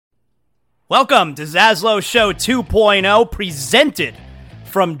Welcome to Zaslow Show 2.0, presented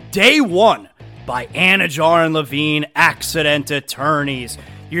from day one by Anajar and Levine Accident Attorneys.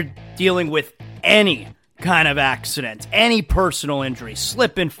 You're dealing with any kind of accident, any personal injury,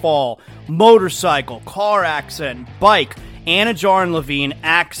 slip and fall, motorcycle, car accident, bike. Anajar and Levine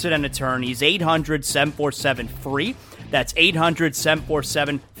Accident Attorneys, 800-747-FREE. That's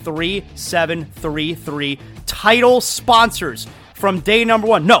 800-747-3733. Title sponsors from day number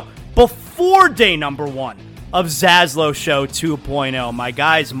one. No, before day number one of Zaslow Show 2.0. My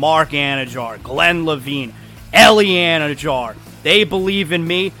guys Mark Anajar, Glenn Levine, Ellie Anajar. They believe in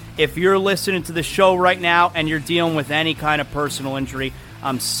me. If you're listening to the show right now and you're dealing with any kind of personal injury,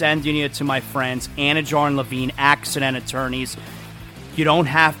 I'm sending you to my friends, Anajar and Levine Accident Attorneys. You don't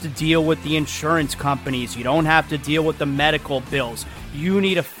have to deal with the insurance companies. You don't have to deal with the medical bills. You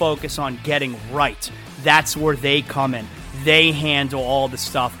need to focus on getting right. That's where they come in. They handle all the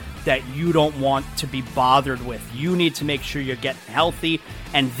stuff that you don't want to be bothered with. You need to make sure you're getting healthy,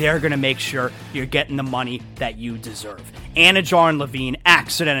 and they're going to make sure you're getting the money that you deserve. Anajar and Levine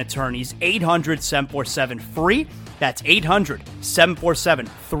Accident Attorneys, 800-747-FREE. That's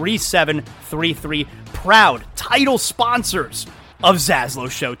 800-747-3733. Proud title sponsors of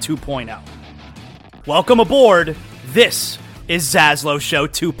Zaslow Show 2.0. Welcome aboard. This is Zaslow Show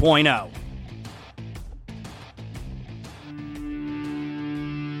 2.0.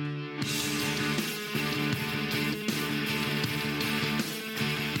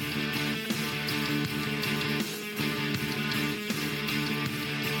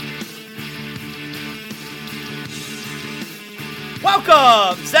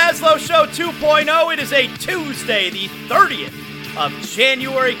 Welcome, Zaslow Show 2.0. It is a Tuesday, the 30th of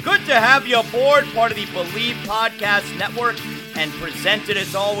January. Good to have you aboard, part of the Believe Podcast Network, and presented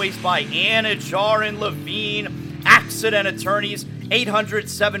as always by Anajar and Levine Accident Attorneys,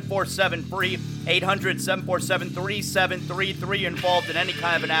 800-747-FREE, 800-747-3733. Involved in any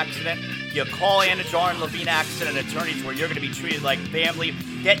kind of an accident, you call Anajar and Levine Accident Attorneys, where you're going to be treated like family,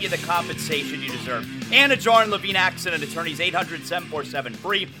 get you the compensation you deserve. Anajar and Levine Accident Attorneys,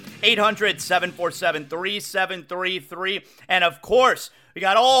 800-747-FREE, 800-747-3733. And of course, we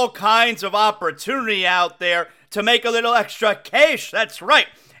got all kinds of opportunity out there to make a little extra cash. That's right.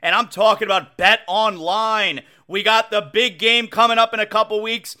 And I'm talking about Bet Online. We got the big game coming up in a couple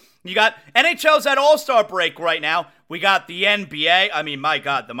weeks. You got NHL's at All-Star break right now. We got the NBA. I mean, my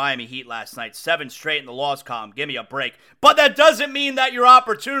God, the Miami Heat last night, 7 straight in the loss column. Give me a break. But that doesn't mean that your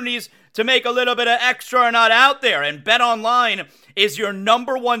opportunities to make a little bit of extra are not out there. And Bet Online is your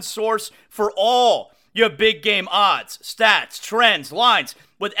number one source for all your big game odds, stats, trends, lines,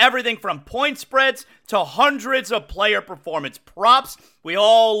 with everything from point spreads to hundreds of player performance props. We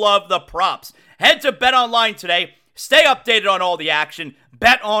all love the props. Head to Bet Online today. Stay updated on all the action.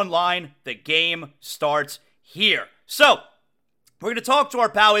 Bet Online, the game starts here. So, we're going to talk to our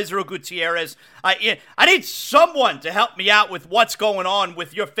pal Israel Gutierrez. I need someone to help me out with what's going on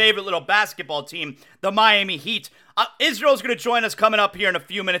with your favorite little basketball team, the Miami Heat. Israel's going to join us coming up here in a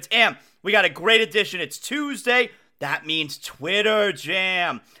few minutes, and we got a great edition. It's Tuesday. That means Twitter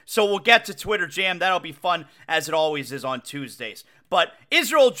Jam. So we'll get to Twitter Jam. That'll be fun, as it always is on Tuesdays. But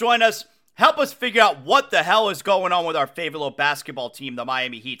Israel will join us, help us figure out what the hell is going on with our favorite little basketball team, the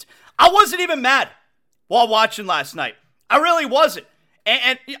Miami Heat. I wasn't even mad while watching last night. I really wasn't.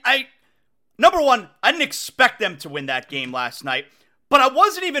 And number one, I didn't expect them to win that game last night, but I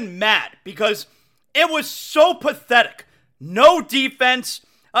wasn't even mad because it was so pathetic. No defense.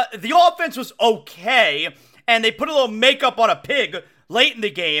 The offense was okay, and they put a little makeup on a pig late in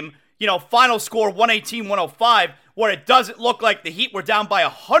the game. You know, final score 118-105, where it doesn't look like the Heat were down by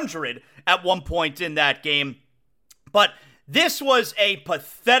 100 at one point in that game. But this was a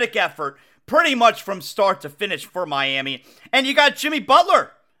pathetic effort pretty much from start to finish for Miami. And you got Jimmy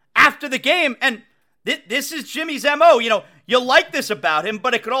Butler after the game, and this is Jimmy's MO. You know, you like this about him,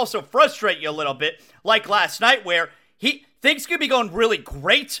 but it could also frustrate you a little bit, like last night where things could be going really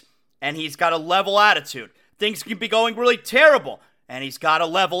great, and he's got a level attitude. Things could be going really terrible, and he's got a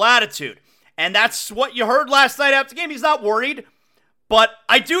level attitude. And that's what you heard last night after the game. He's not worried, but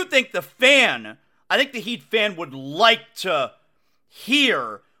I do think the Heat fan would like to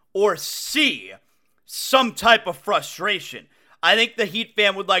hear or see some type of frustration. I think the Heat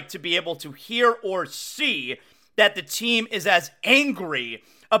fan would like to be able to hear or see that the team is as angry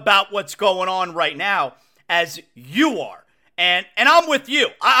about what's going on right now as you are. And I'm with you.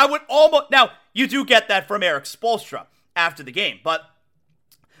 I would almost... Now, you do get that from Eric Spoelstra after the game, but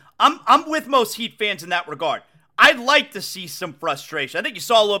I'm with most Heat fans in that regard. I'd like to see some frustration. I think you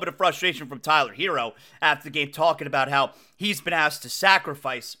saw a little bit of frustration from Tyler Hero after the game, talking about how he's been asked to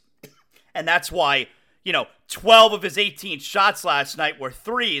sacrifice And that's why, 12 of his 18 shots last night were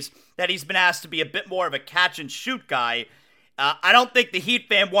threes, that he's been asked to be a bit more of a catch-and-shoot guy. I don't think the Heat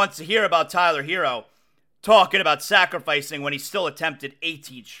fan wants to hear about Tyler Hero talking about sacrificing when he still attempted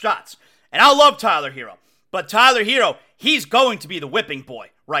 18 shots. And I love Tyler Hero, but Tyler Hero, he's going to be the whipping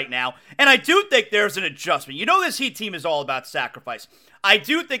boy right now. And I do think there's an adjustment. This Heat team is all about sacrifice. I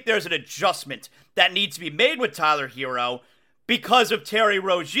do think there's an adjustment that needs to be made with Tyler Hero because of Terry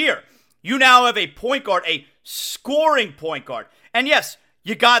Rozier. You now have a point guard, a scoring point guard. And yes,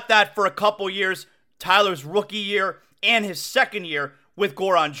 you got that for a couple years, Tyler's rookie year and his second year with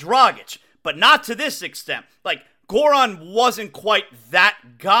Goran Dragic, but not to this extent. Like, Goran wasn't quite that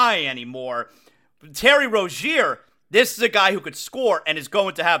guy anymore. Terry Rozier, this is a guy who could score and is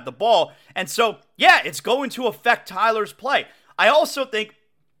going to have the ball. And so, yeah, it's going to affect Tyler's play. I also think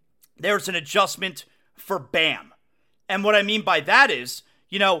there's an adjustment for Bam. And what I mean by that is,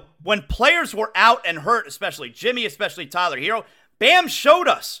 when players were out and hurt, especially Jimmy, especially Tyler Hero, Bam showed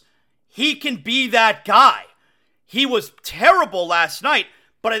us he can be that guy. He was terrible last night,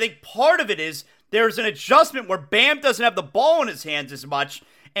 but I think part of it is there's an adjustment where Bam doesn't have the ball in his hands as much,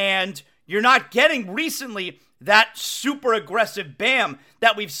 and you're not getting recently that super aggressive Bam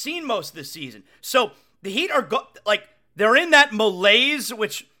that we've seen most of the season. So the Heat are they're in that malaise,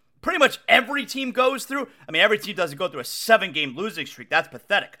 which pretty much every team goes through. I mean, every team doesn't go through a 7-game losing streak. That's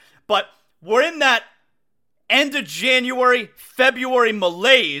pathetic. But we're in that end of January, February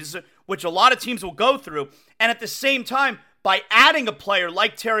malaise, which a lot of teams will go through. And at the same time, by adding a player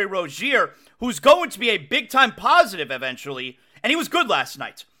like Terry Rozier, who's going to be a big-time positive eventually, and he was good last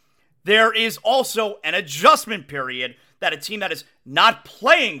night, there is also an adjustment period that a team that is not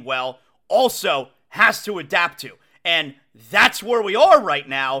playing well also has to adapt to. And that's where we are right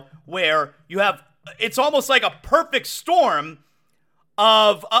now, where you have, it's almost like a perfect storm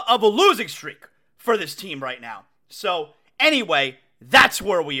of a losing streak for this team right now. So anyway, that's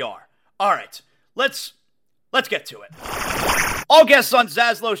where we are. All right, let's get to it. All guests on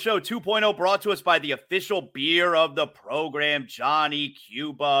Zaslow Show 2.0 brought to us by the official beer of the program, Johnny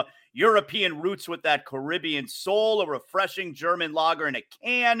Cuba. European roots with that Caribbean soul, a refreshing German lager in a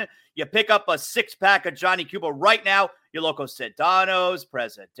can. You pick up a 6-pack of Johnny Cuba right now. Your local Sedanos,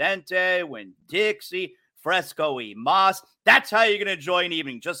 Presidente, Winn-Dixie, Fresco y Mas. That's how you're going to enjoy an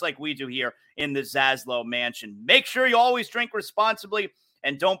evening, just like we do here in the Zaslow Mansion. Make sure you always drink responsibly,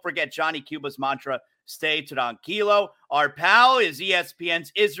 and don't forget Johnny Cuba's mantra, stay tranquilo. Our pal is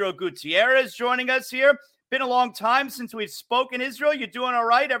ESPN's Israel Gutierrez joining us here. Been a long time since we've spoken, Israel. You doing all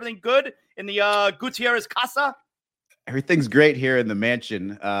right? Everything good in the Gutierrez casa? Everything's great here in the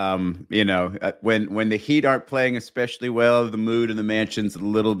mansion. When the Heat aren't playing especially well, the mood in the mansion's a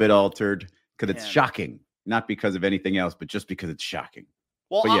little bit altered because it's shocking. Not because of anything else, but just because it's shocking.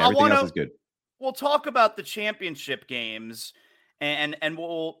 Well, but yeah, everything else is good. We'll talk about the championship games, and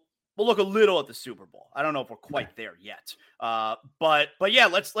we'll look a little at the Super Bowl. I don't know if we're quite there yet. But yeah,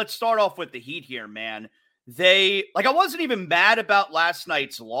 let's start off with the Heat here, man. I wasn't even mad about last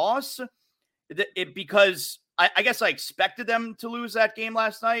night's loss because I guess I expected them to lose that game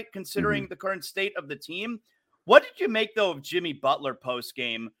last night, considering the current state of the team. What did you make, though, of Jimmy Butler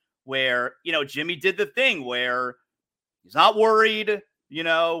post-game where, Jimmy did the thing where he's not worried. We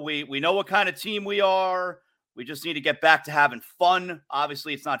know what kind of team we are. We just need to get back to having fun.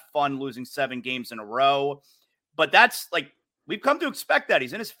 Obviously, it's not fun losing 7 games in a row. But that's we've come to expect that.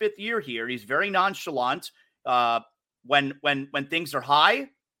 He's in his 5th year here. He's very nonchalant. When things are high,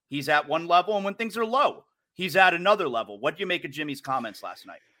 he's at one level, and when things are low, he's at another level. What do you make of Jimmy's comments last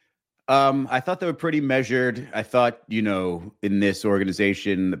night? I thought they were pretty measured. I thought, in this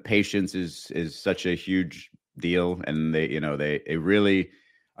organization, the patience is such a huge deal, and they really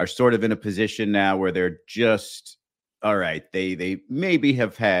are sort of in a position now where they're just all right. They maybe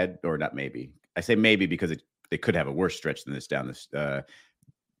have had, or not maybe. I say maybe because they could have a worse stretch than this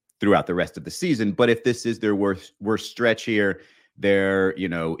throughout the rest of the season. But if this is their worst stretch here, they're,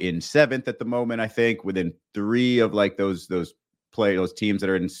 in 7th at the moment, I think, within 3 of those teams that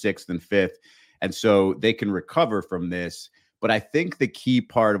are in 6th and 5th. And so they can recover from this. But I think the key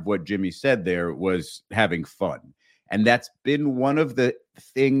part of what Jimmy said there was having fun. And that's been one of the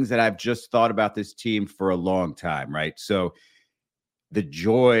things that I've just thought about this team for a long time, right? So the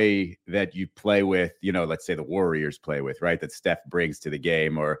joy that you play with, let's say the Warriors play with, right? That Steph brings to the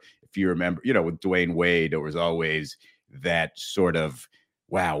game. Or if you remember, with Dwayne Wade, there was always that sort of,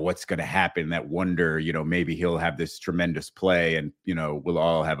 wow, what's going to happen? That wonder, maybe he'll have this tremendous play and, we'll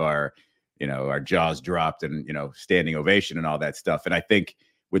all have our jaws dropped and, standing ovation and all that stuff. And I think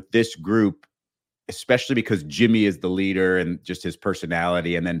with this group, especially because Jimmy is the leader and just his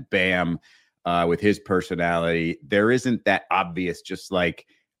personality, and then Bam with his personality, there isn't that obvious just like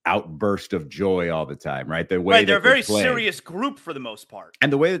outburst of joy all the time, right? The way They're that a they very play, serious group for the most part.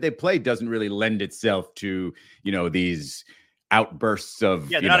 and the way that they play doesn't really lend itself to, these outbursts of,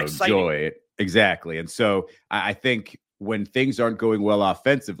 Yeah, they're not exciting. joy. Exactly. And so I think when things aren't going well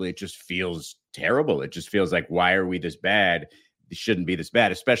offensively, it just feels terrible. It just feels like, why are we this bad? It shouldn't be this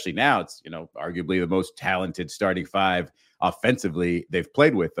bad, especially now. It's, arguably the most talented starting five offensively they've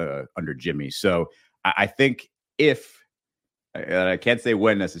played with under Jimmy. So I think if, and I can't say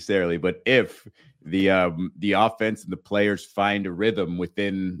when necessarily, but if the offense and the players find a rhythm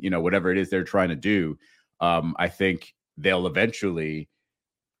within, whatever it is they're trying to do, I think they'll eventually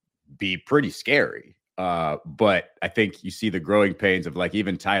be pretty scary. But I think you see the growing pains of like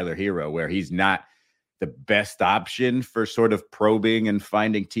even Tyler Hero, where he's not the best option for sort of probing and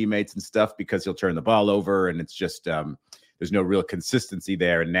finding teammates and stuff, because he'll turn the ball over and it's just there's no real consistency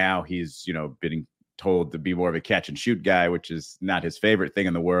there. And now he's, being told to be more of a catch and shoot guy, which is not his favorite thing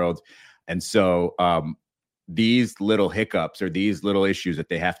in the world. And so these little hiccups or these little issues that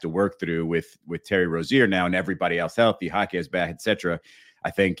they have to work through with Terry Rozier now and everybody else healthy, Hockey is back, etc.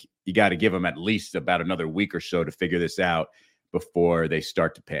 I think you got to give them at least about another week or so to figure this out before they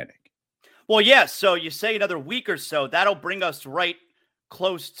start to panic. Well, yeah, so you say another week or so, that'll bring us right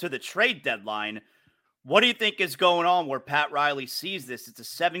close to the trade deadline. What do you think is going on where Pat Riley sees this? It's a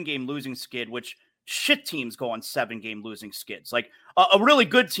 7-game losing skid, which shit teams go on 7-game losing skids. Like a really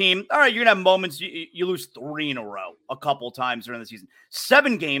good team, all right, you're going to have moments you lose 3 in a row a couple times during the season.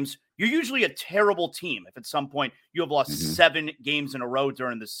 7 games, you're usually a terrible team if at some point you have lost 7 games in a row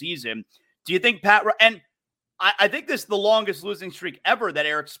during the season. Do you think and I think this is the longest losing streak ever that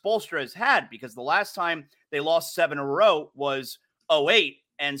Eric Spoelstra has had, because the last time they lost 7 in a row was 2008,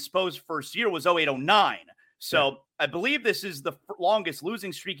 and Spo's first year was 2008-09. So yeah. I believe this is the longest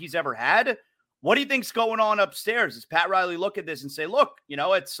losing streak he's ever had. What do you think's going on upstairs? Does Pat Riley look at this and say, look,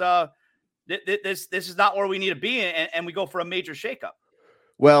 it's this is not where we need to be, and we go for a major shakeup?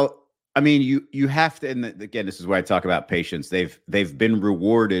 Well, I mean, you have to, and again, this is where I talk about patience. They've been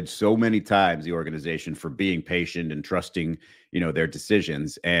rewarded so many times, the organization, for being patient and trusting, their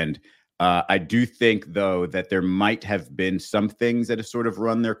decisions. And I do think, though, that there might have been some things that have sort of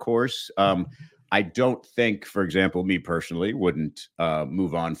run their course. I don't think, for example, me personally wouldn't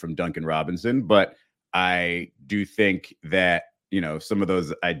move on from Duncan Robinson, but I do think that, some of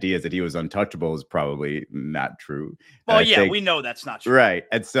those ideas that he was untouchable is probably not true. Well, yeah, we know that's not true. Right.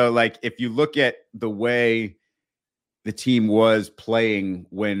 And so, like, if you look at the way the team was playing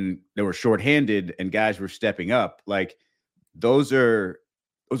when they were shorthanded and guys were stepping up, like, those are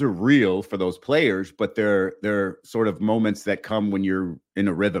real for those players, but they're sort of moments that come when you're in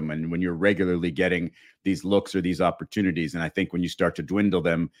a rhythm and when you're regularly getting these looks or these opportunities. And I think when you start to dwindle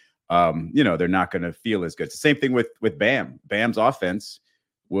them, they're not going to feel as good. It's the same thing with Bam. Bam's offense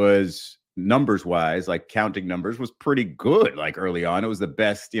was, numbers wise, like counting numbers, was pretty good. Like early on, it was the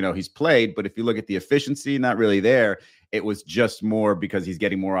best, he's played. But if you look at the efficiency, not really there. It was just more because he's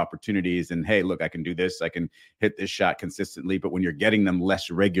getting more opportunities and, hey, look, I can do this. I can hit this shot consistently. But when you're getting them less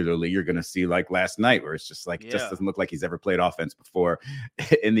regularly, you're going to see like last night where it's just like, it just doesn't look like he's ever played offense before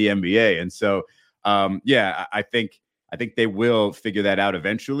in the NBA. And so, I think they will figure that out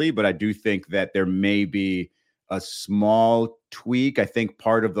eventually. But I do think that there may be a small tweak. I think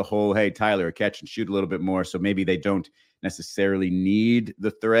part of the whole, hey, Tyler, catch and shoot a little bit more. So maybe they don't necessarily need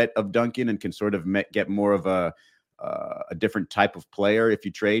the threat of Duncan and can sort of get more of a different type of player if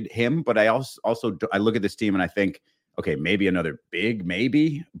you trade him. But I also I look at this team and I think, okay, maybe another big,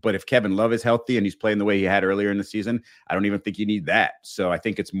 maybe. But if Kevin Love is healthy and he's playing the way he had earlier in the season, I don't even think you need that. So I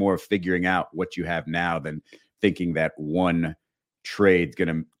think it's more of figuring out what you have now than thinking that one trade's going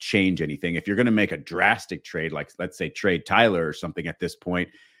to change anything. If you're going to make a drastic trade, like let's say trade Tyler or something at this point,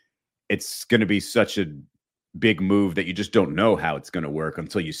 it's going to be such a big move that you just don't know how it's going to work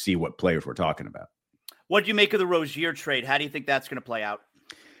until you see what players we're talking about. What do you make of the Rozier trade? How do you think that's going to play out?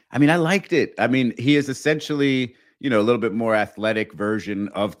 I mean, I liked it. I mean, he is essentially, a little bit more athletic version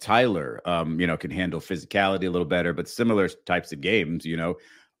of Tyler, can handle physicality a little better, but similar types of games,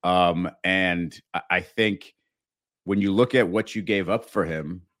 and I think when you look at what you gave up for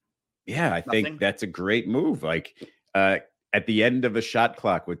him, I think that's a great move. Like at the end of a shot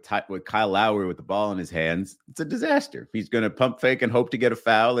clock with Kyle Lowry with the ball in his hands, it's a disaster. He's going to pump fake and hope to get a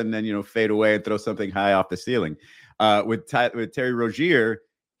foul and then, fade away and throw something high off the ceiling. With Terry Rozier,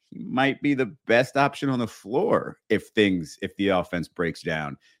 he might be the best option on the floor if the offense breaks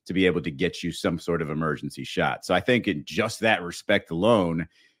down, to be able to get you some sort of emergency shot. So I think in just that respect alone,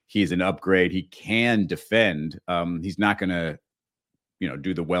 he's an upgrade. He can defend. He's not going to,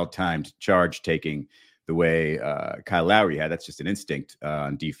 do the well-timed charge taking the way Kyle Lowry had. That's just an instinct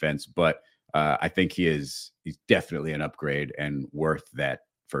on defense. But I think he's definitely an upgrade and worth that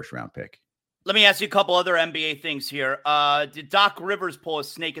first-round pick. Let me ask you a couple other NBA things here. Did Doc Rivers pull a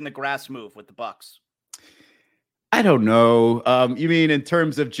snake in the grass move with the Bucks? I don't know. You mean in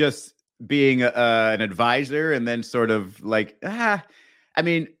terms of just being an advisor and then sort of like, I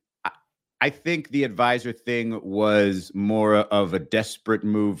mean, I think the advisor thing was more of a desperate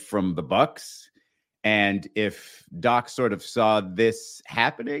move from the Bucks. And if Doc sort of saw this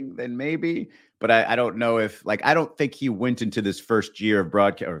happening, then maybe. But I don't know if, I don't think he went into this first year of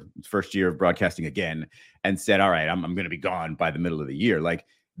broadcasting again and said, all right, I'm going to be gone by the middle of the year.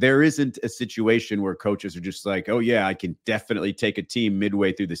 There isn't a situation where coaches are just like, oh, yeah, I can definitely take a team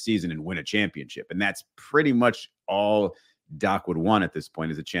midway through the season and win a championship. And that's pretty much all Doc would want at this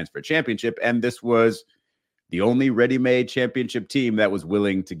point, is a chance for a championship. And this was the only ready-made championship team that was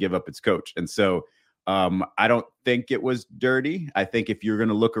willing to give up its coach. And so I don't think it was dirty. I think if you're going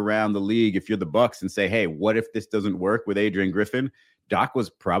to look around the league, if you're the Bucks and say, hey, what if this doesn't work with Adrian Griffin? Doc was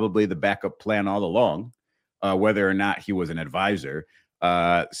probably the backup plan all along, whether or not he was an advisor.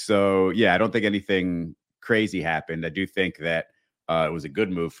 So, yeah, I don't think anything crazy happened. I do think that it was a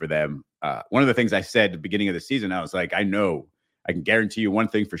good move for them. One of the things I said at the beginning of the season, I was like, I can guarantee you one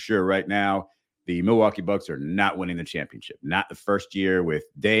thing for sure right now. The Milwaukee Bucks are not winning the championship. Not the first year with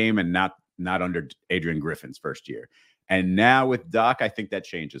Dame, and not under Adrian Griffin's first year. And now with Doc, I think that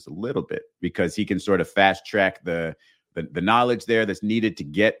changes a little bit because he can sort of fast track the knowledge there that's needed to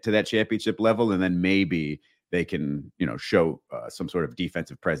get to that championship level. And then maybe they can, show some sort of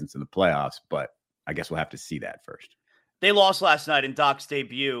defensive presence in the playoffs. But I guess we'll have to see that first. They lost last night in Doc's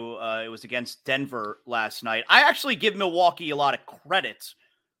debut. It was against Denver last night. I actually give Milwaukee a lot of credit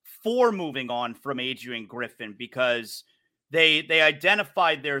for moving on from Adrian Griffin because they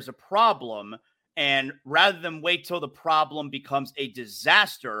identified there's a problem, and rather than wait till the problem becomes a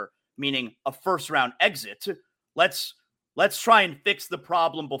disaster, meaning a first-round exit, let's try and fix the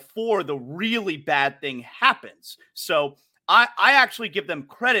problem before the really bad thing happens. So I actually give them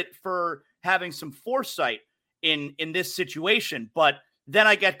credit for having some foresight in this situation, but then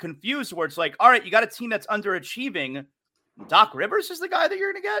I get confused where it's like, all right, you got a team that's underachieving. Doc Rivers is the guy that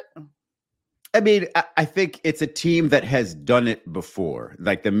you're going to get? I mean, I think it's a team that has done it before,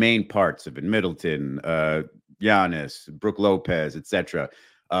 like the main parts of it, Middleton, Giannis, Brook Lopez, etc.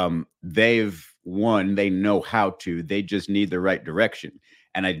 They've won. They know how to. They just need the right direction.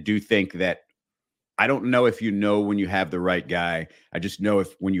 And I do think that I don't know if you know when you have the right guy. I just know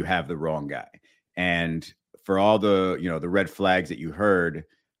when you have the wrong guy. And for all the, the red flags that you heard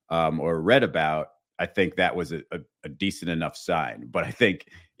or read about, I think that was a decent enough sign. But I think,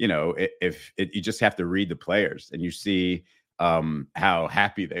 if you just have to read the players and you see how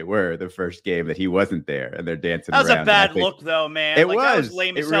happy they were the first game that he wasn't there and they're dancing around. That was a bad look, though, man. It was. That was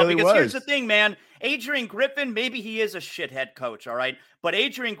lame as hell. Really because was. Here's the thing, man. Adrian Griffin, maybe he is a shithead coach, all right? But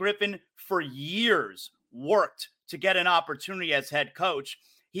Adrian Griffin, for years, worked to get an opportunity as head coach.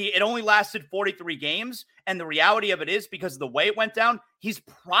 It only lasted 43 games, and the reality of it is, because of the way it went down, he's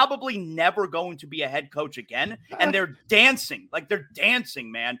probably never going to be a head coach again, and they're dancing. They're dancing,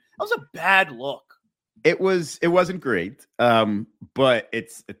 man. That was a bad look. It wasn't great, but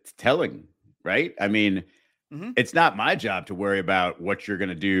it's telling, right? I mean, It's not my job to worry about what you're going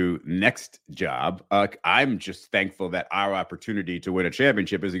to do next job. I'm just thankful that our opportunity to win a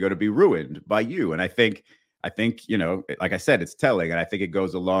championship isn't going to be ruined by you, and I think, like I said, it's telling, and I think it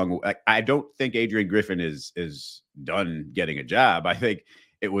goes along. I don't think Adrian Griffin is done getting a job. I think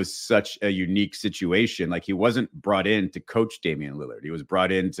it was such a unique situation. He wasn't brought in to coach Damian Lillard. He was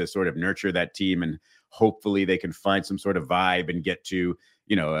brought in to sort of nurture that team, and hopefully they can find some sort of vibe and get to,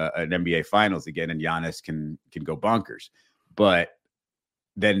 an NBA Finals again, and Giannis can go bonkers. But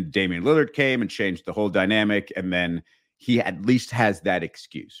then Damian Lillard came and changed the whole dynamic, and then he at least has that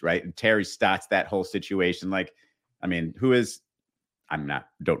excuse, right? And Terry Stotts, that whole situation.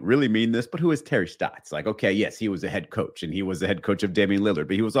 Don't really mean this, but who is Terry Stotts? Okay, yes, he was a head coach, and he was the head coach of Damian Lillard,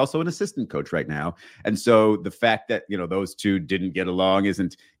 but he was also an assistant coach right now. And so the fact that, those two didn't get along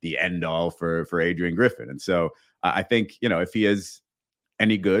isn't the end all for Adrian Griffin. And so I think, if he is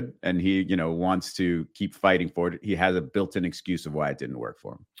any good and he, wants to keep fighting for it, he has a built-in excuse of why it didn't work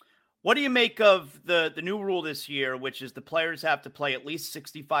for him. What do you make of the new rule this year, which is the players have to play at least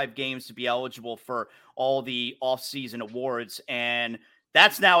 65 games to be eligible for all the off-season awards? And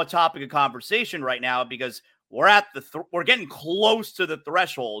that's now a topic of conversation right now because we're we're getting close to the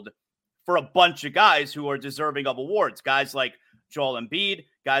threshold for a bunch of guys who are deserving of awards. Guys like Joel Embiid,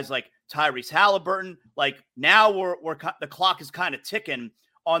 guys like Tyrese Halliburton. Like now the clock is kind of ticking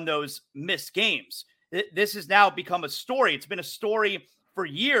on those missed games. This has now become a story. It's been a story for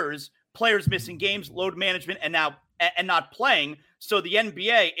years, players missing games, load management, and not playing. So the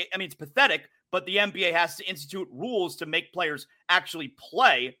NBA, it's pathetic, but the NBA has to institute rules to make players actually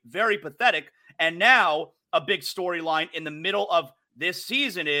play. Very pathetic. And now a big storyline in the middle of this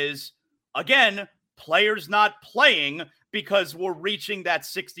season is, again, players not playing because we're reaching that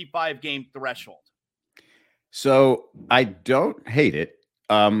 65-game threshold. So I don't hate it,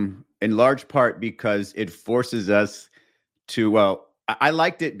 in large part because it forces us to, well, I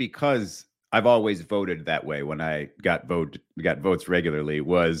liked it because I've always voted that way when I got votes regularly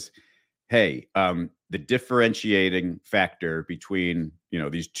was, hey, the differentiating factor between,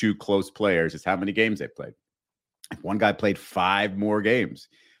 these two close players is how many games they played. If one guy played 5 more games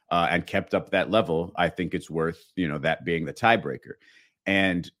and kept up that level, I think it's worth, that being the tiebreaker.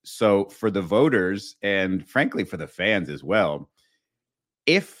 And so for the voters and frankly for the fans as well,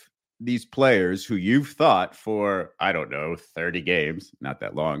 if these players who you've thought for, 30 games, not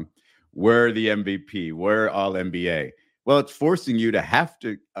that long, were the MVP, were all NBA, well, it's forcing you to have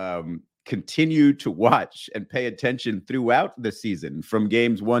to continue to watch and pay attention throughout the season from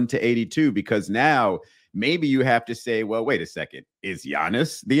games 1 to 82, because now maybe you have to say, well, wait a second, is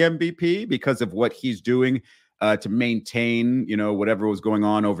Giannis the MVP because of what he's doing to maintain, whatever was going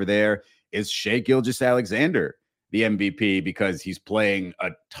on over there? Is Shai Gilgeous-Alexander the MVP because he's playing a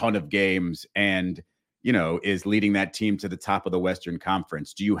ton of games and, is leading that team to the top of the Western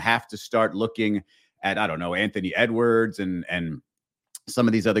Conference? Do you have to start looking at, Anthony Edwards and some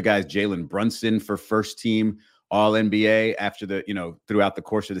of these other guys, Jalen Brunson for first team All NBA after throughout the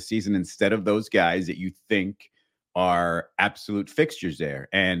course of the season, instead of those guys that you think are absolute fixtures there?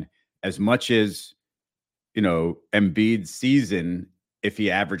 And as much as, Embiid's season, if he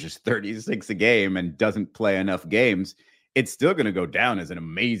averages 36 a game and doesn't play enough games, it's still going to go down as an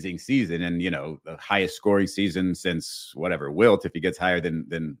amazing season. And, the highest scoring season since Wilt, if he gets higher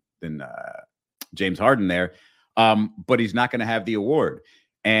than James Harden there. But he's not going to have the award.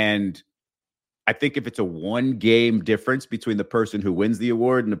 And I think if it's a 1-game difference between the person who wins the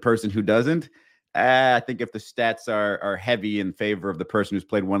award and the person who doesn't, I think if the stats are heavy in favor of the person who's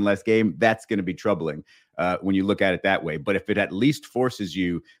played 1 less game, that's going to be troubling when you look at it that way. But if it at least forces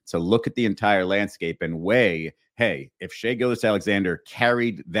you to look at the entire landscape and weigh, hey, if Shai Gilgeous-Alexander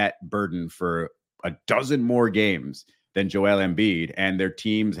carried that burden for a dozen more games than Joel Embiid, and their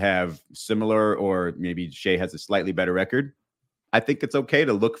teams have similar, or maybe Shai has a slightly better record, I think it's okay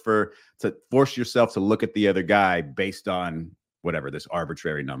to force yourself to look at the other guy based on this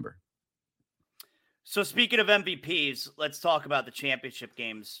arbitrary number. So speaking of MVPs, let's talk about the championship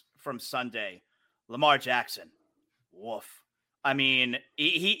games from Sunday. Lamar Jackson, woof.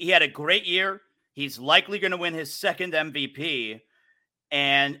 He had a great year. He's likely going to win his second MVP.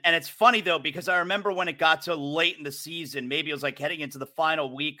 And it's funny, though, because I remember when it got to late in the season, maybe it was like heading into the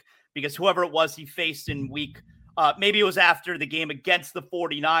final week, because whoever it was he faced in week, maybe it was after the game against the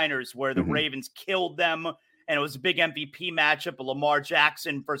 49ers where the Ravens killed them. And it was a big MVP matchup of Lamar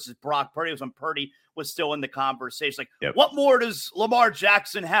Jackson versus Brock Purdy. It was when Purdy was still in the conversation. What more does Lamar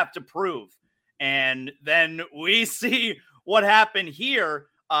Jackson have to prove? And then we see what happened here.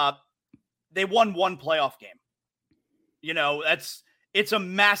 They won 1 playoff game. It's a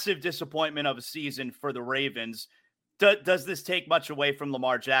massive disappointment of a season for the Ravens. Does this take much away from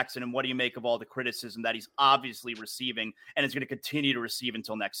Lamar Jackson? And what do you make of all the criticism that he's obviously receiving and is going to continue to receive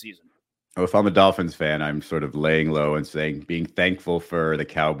until next season? Well, if I'm a Dolphins fan, I'm sort of laying low and being thankful for the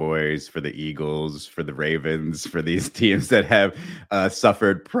Cowboys, for the Eagles, for the Ravens, for these teams that have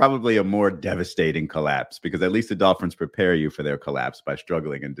suffered probably a more devastating collapse, because at least the Dolphins prepare you for their collapse by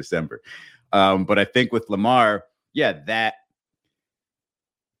struggling in December. But I think with Lamar, that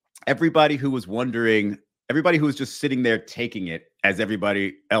everybody who was just sitting there taking it, as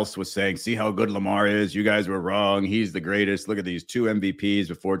everybody else was saying, see how good Lamar is. You guys were wrong. He's the greatest. Look at these 2 MVPs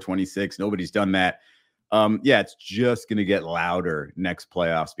before 26. Nobody's done that. It's just going to get louder next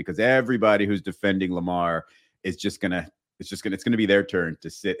playoffs, because everybody who's defending Lamar is it's going to be their turn to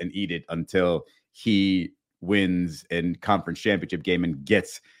sit and eat it until he wins in conference championship game and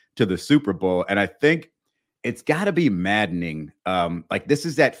gets to the Super Bowl. And I think it's got to be maddening. This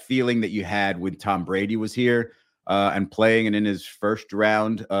is that feeling that you had when Tom Brady was here and playing, and in his first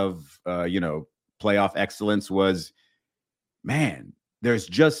round of, playoff excellence was, man, there's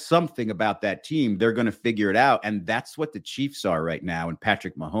just something about that team. They're going to figure it out. And that's what the Chiefs are right now. And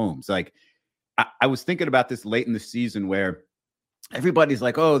Patrick Mahomes, I was thinking about this late in the season where everybody's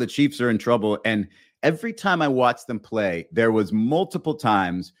like, oh, the Chiefs are in trouble. And every time I watched them play, there was multiple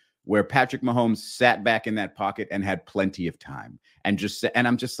times where Patrick Mahomes sat back in that pocket and had plenty of time and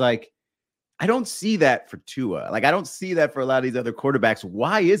I'm just like, I don't see that for Tua. Like, I don't see that for a lot of these other quarterbacks.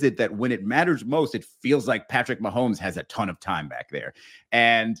 Why is it that when it matters most, it feels like Patrick Mahomes has a ton of time back there?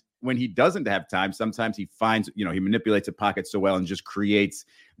 And when he doesn't have time, sometimes he finds, he manipulates a pocket so well and just creates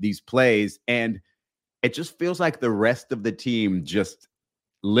these plays. And it just feels like the rest of the team just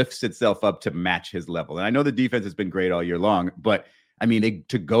lifts itself up to match his level. And I know the defense has been great all year long, but I mean,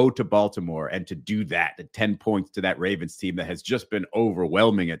 to go to Baltimore and to do that, the 10 points to that Ravens team that has just been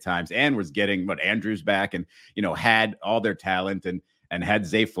overwhelming at times and was getting Andrews back and, had all their talent and had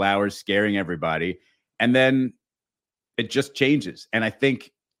Zay Flowers scaring everybody. And then it just changes. And I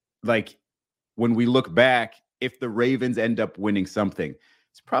think, like, when we look back, if the Ravens end up winning something,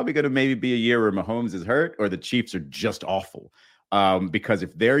 it's probably going to maybe be a year where Mahomes is hurt or the Chiefs are just awful. Because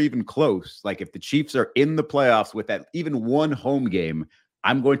if they're even close, like if the Chiefs are in the playoffs with that even one home game,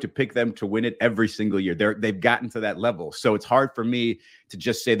 I'm going to pick them to win it every single year. They've gotten to that level. So it's hard for me to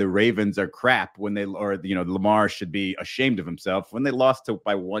just say the Ravens are crap Lamar should be ashamed of himself when they lost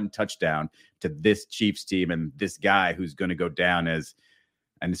by one touchdown to this Chiefs team and this guy who's going to go down as,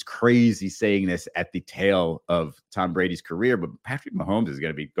 and it's crazy saying this at the tail of Tom Brady's career, but Patrick Mahomes is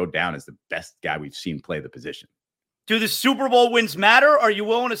going to go down as the best guy we've seen play the position. Do the Super Bowl wins matter? Are you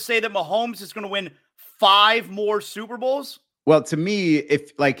willing to say that Mahomes is going to win 5 more Super Bowls? Well, to me,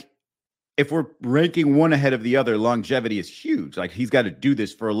 if we're ranking one ahead of the other, longevity is huge. Like, he's got to do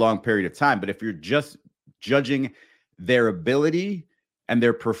this for a long period of time. But if you're just judging their ability and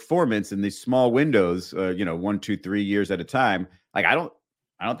their performance in these small windows, 1, 2, 3 years at a time, like, I don't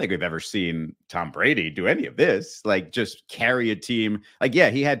think we've ever seen Tom Brady do any of this. Like, just carry a team. Like, yeah,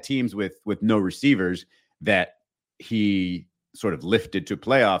 he had teams with no receivers that he sort of lifted to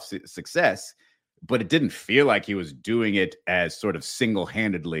playoff success, but it didn't feel like he was doing it as sort of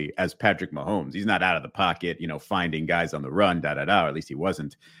single-handedly as Patrick Mahomes. He's not out of the pocket, finding guys on the run, or at least he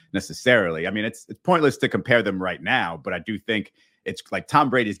wasn't necessarily. I mean, it's pointless to compare them right now, but I do think it's like Tom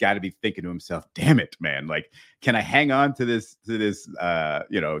Brady's got to be thinking to himself, damn it, man, like, can I hang on to this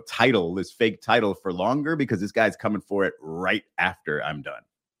title, this fake title for longer? Because this guy's coming for it right after I'm done.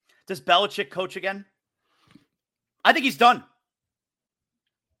 Does Belichick coach again? I think he's done.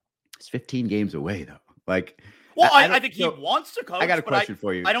 It's 15 games away, though. Like, well, I think he wants to coach. I got a question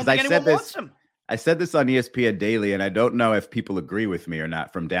for you. I don't think anyone wants him. I said this on ESPN Daily, and I don't know if people agree with me or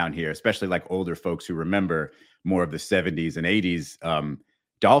not from down here, especially like older folks who remember more of the 70s and 80s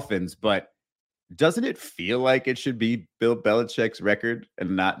Dolphins. But doesn't it feel like it should be Bill Belichick's record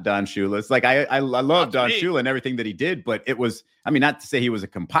and not Don Shula's? Like, I love Don Shula and everything that he did, but it was, I mean, not to say he was a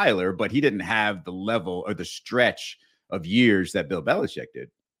compiler, but he didn't have the level or the stretch of years that Bill Belichick did.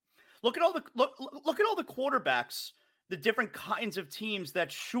 Look at all the quarterbacks, the different kinds of teams that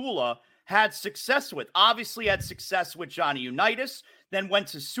Shula had success with. Obviously had success with Johnny Unitas, then went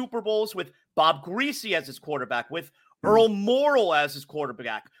to Super Bowls with Bob Greasy as his quarterback, with Earl Morrill as his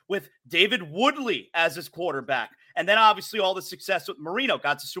quarterback, with David Woodley as his quarterback, and then obviously all the success with Marino,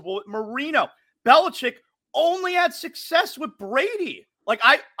 got to Super Bowl with Marino. Belichick only had success with Brady. Like,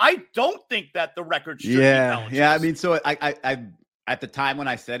 I don't think that the record should be Belichick's. Yeah, I mean, so I at the time when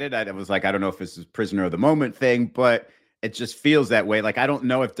I said it, I was like, I don't know if this is prisoner of the moment thing, but it just feels that way. Like, I don't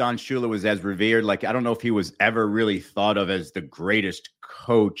know if Don Shula was as revered. Like, I don't know if he was ever really thought of as the greatest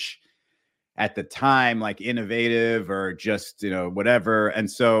coach at the time, like innovative or just, whatever. And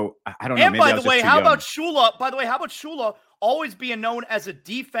so I don't know. And by the way, how about Shula always being known as a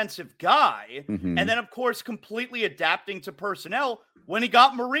defensive guy? Mm-hmm. And then, of course, completely adapting to personnel when he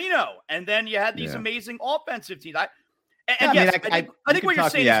got Marino. And then you had these amazing offensive teams. I think what you're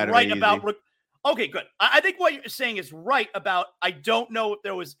saying is right about. Okay, good. I think what you're saying is right about, I don't know if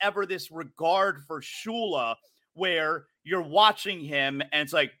there was ever this regard for Shula where you're watching him and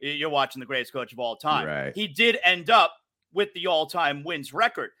it's like, you're watching the greatest coach of all time. Right. He did end up with the all-time wins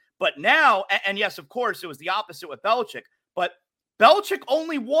record. But now, and yes, of course, it was the opposite with Belichick, but Belichick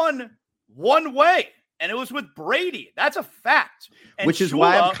only won one way, and it was with Brady. That's a fact. And which is Shula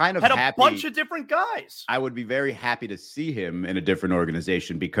why I'm kind of had happy. A bunch of different guys. I would be very happy to see him in a different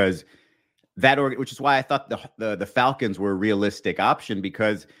organization because which is why I thought the Falcons were a realistic option,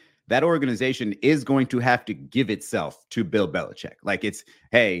 because that organization is going to have to give itself to Bill Belichick. Like, it's,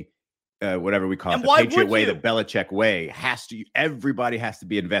 hey, whatever we call it, the Patriot way, the Belichick way, everybody has to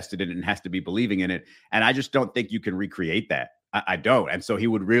be invested in it and has to be believing in it. And I just don't think you can recreate that. I don't. And so he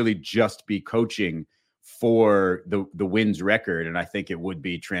would really just be coaching for the wins record. And I think it would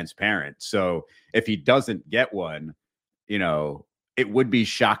be transparent. So if he doesn't get one, it would be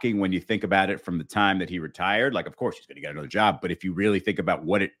shocking when you think about it from the time that he retired. Like, of course, he's going to get another job. But if you really think about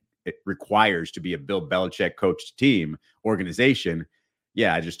what it requires to be a Bill Belichick coached team organization,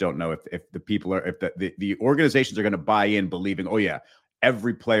 yeah, I just don't know if the people are, if the organizations are going to buy in believing, oh, yeah,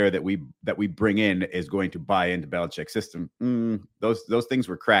 every player that we bring in is going to buy into Belichick's system. Those things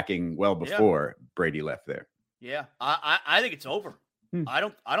were cracking well before Brady left there. Yeah, I think it's over. I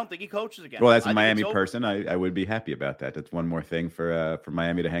don't think he coaches again. Well, as a Miami person, I would be happy about that. That's one more thing for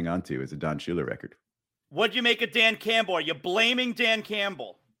Miami to hang on to is a Don Shula record. What'd you make of Dan Campbell? Are you blaming Dan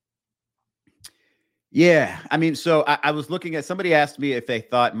Campbell? Yeah, I mean, so I was looking at, somebody asked me if they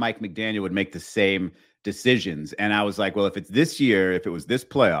thought Mike McDaniel would make the same decisions. And I was like, well, if it's this year, if it was this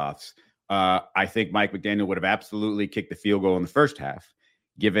playoffs, I think Mike McDaniel would have absolutely kicked the field goal in the first half,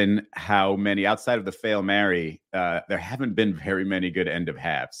 given how many, outside of the Fail Mary, there haven't been very many good end of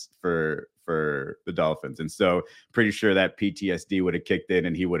halves for the Dolphins. And so pretty sure that PTSD would have kicked in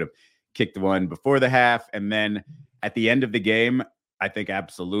and he would have kicked one before the half. And then at the end of the game, I think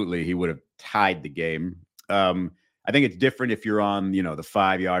absolutely he would have tied the game. I think it's different if you're on, the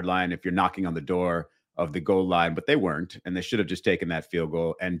 5-yard line, if you're knocking on the door of the goal line, but they weren't, and they should have just taken that field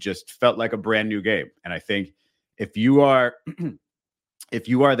goal and just felt like a brand new game. And I think if you are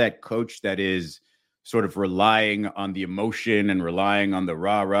that coach that is sort of relying on the emotion and relying on the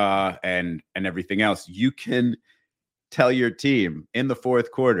rah-rah and everything else, you can tell your team in the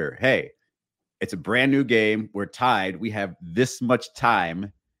fourth quarter, hey, it's a brand new game. We're tied. We have this much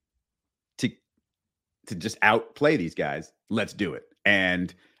time to just outplay these guys. Let's do it.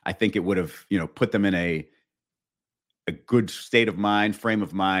 And I think it would have, put them in a good state of mind, frame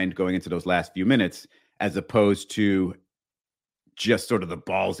of mind going into those last few minutes, as opposed to just sort of the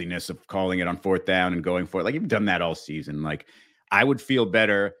ballsiness of calling it on fourth down and going for it. Like, you've done that all season. Like, I would feel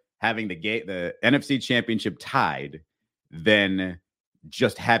better having the NFC Championship tied than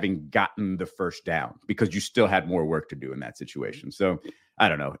just having gotten the first down, because you still had more work to do in that situation. So I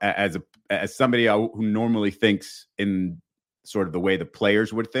don't know, as somebody who normally thinks in sort of the way the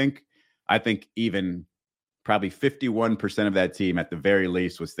players would think, I think even probably 51% of that team at the very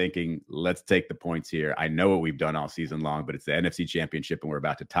least was thinking, let's take the points here. I know what we've done all season long, but it's the NFC Championship and we're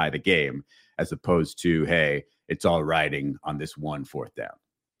about to tie the game, as opposed to, hey, it's all riding on this one fourth down.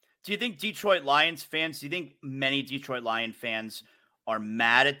 Do you think Detroit Lions fans, do you think many Detroit Lion fans are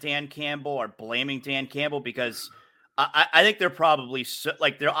mad at Dan Campbell or blaming Dan Campbell? Because I think they're probably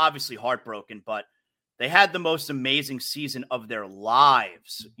they're obviously heartbroken, but they had the most amazing season of their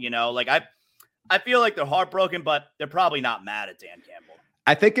lives. I feel like they're heartbroken, but they're probably not mad at Dan Campbell.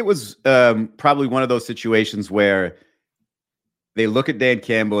 I think it was probably one of those situations where they look at Dan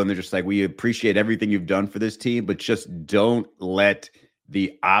Campbell and they're just like, we appreciate everything you've done for this team, but just don't let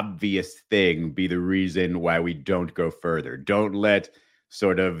the obvious thing be the reason why we don't go further. Don't let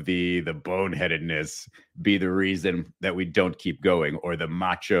sort of the boneheadedness be the reason that we don't keep going, or the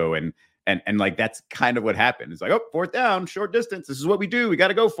macho. And like, that's kind of what happened. It's like, oh, fourth down, short distance. This is what we do. We got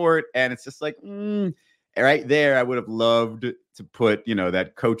to go for it. And it's just like, right there, I would have loved to put,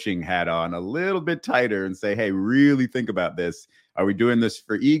 that coaching hat on a little bit tighter and say, hey, really think about this. Are we doing this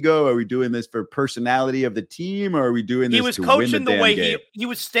for ego? Are we doing this for personality of the team? Or are we doing this to win the damn game? He was coaching the way he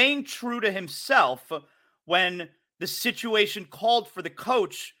was staying true to himself when the situation called for the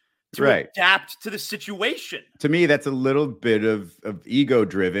coach to adapt to the situation. To me, that's a little bit of ego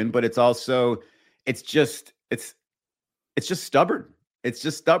driven, but it's also, it's just stubborn. It's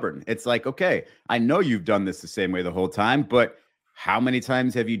just stubborn. It's like, okay, I know you've done this the same way the whole time, but how many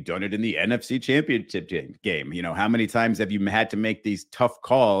times have you done it in the NFC Championship game? How many times have you had to make these tough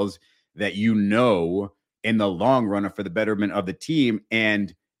calls that in the long run are for the betterment of the team,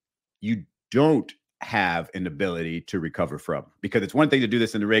 and you don't have an ability to recover from? Because it's one thing to do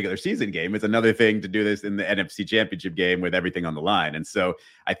this in the regular season game. It's another thing to do this in the NFC Championship game with everything on the line. And so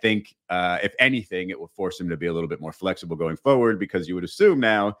I think, if anything, it will force him to be a little bit more flexible going forward, because you would assume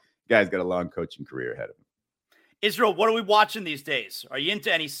now guy's got a long coaching career ahead of him. Israel, what are we watching these days? Are you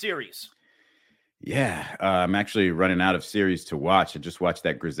into any series? Yeah, I'm actually running out of series to watch. I just watched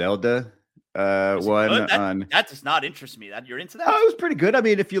that Griselda one that does not interest me. That you're into that? Oh, it was pretty good. I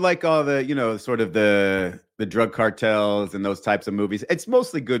mean, if you like all the, sort of the drug cartels and those types of movies, it's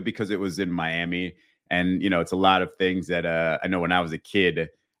mostly good because it was in Miami, and it's a lot of things that I know when I was a kid,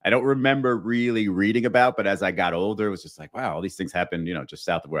 I don't remember really reading about, but as I got older, it was just like, wow, all these things happened, just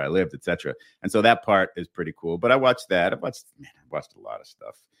south of where I lived, etc. And so that part is pretty cool. But I watched that. I watched a lot of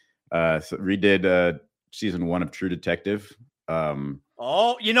stuff. So redid season 1 of True Detective.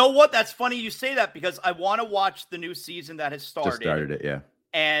 Oh, you know what? That's funny you say that, because I want to watch the new season that has started. Just started it, yeah.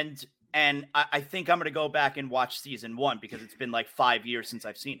 And and I think I'm going to go back and watch season 1 because it's been like 5 years since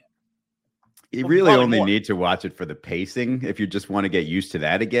I've seen it. You really only need to watch it for the pacing if you just want to get used to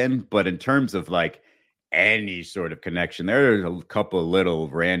that again. But in terms of like any sort of connection, there are a couple little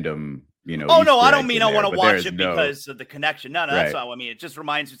random, Oh, no, Easter I don't eggs mean in I there, want to but watch it because of the connection. No, that's Right. not what I mean. It just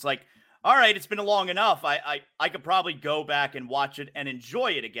reminds me, it's like, all right, it's been long enough. I could probably go back and watch it and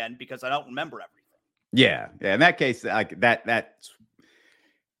enjoy it again because I don't remember everything. Yeah. In that case, like that's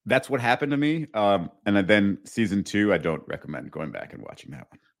what happened to me. And then season 2, I don't recommend going back and watching that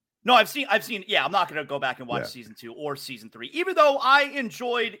one. No, I've seen. Yeah, I'm not going to go back and watch season 2 or season 3, even though I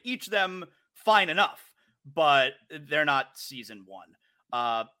enjoyed each of them fine enough, but they're not season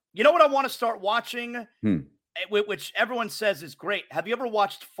 1. You know what I want to start watching, which everyone says is great. Have you ever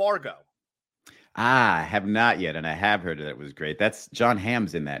watched Fargo? I have not yet, and I have heard that it was great. That's John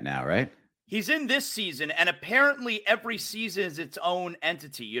Hamm's in that now, right? He's in this season, and apparently every season is its own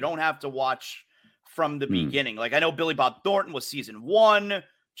entity. You don't have to watch from the beginning. Like, I know Billy Bob Thornton was season 1.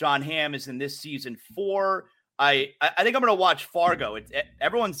 John Hamm is in this season 4. I think I'm going to watch Fargo.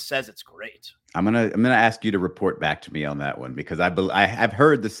 Everyone says it's great. I'm gonna ask you to report back to me on that one because I've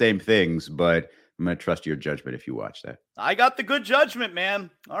heard the same things, but I'm gonna trust your judgment if you watch that. I got the good judgment,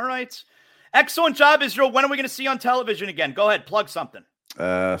 man. All right. Excellent job, Israel. When are we going to see you on television again? Go ahead, plug something.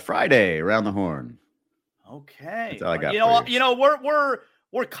 Friday, Around the Horn. Okay. That's all I got. You know,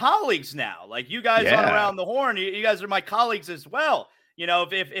 we're colleagues now. Like you guys on Around the Horn, you guys are my colleagues as well. You know,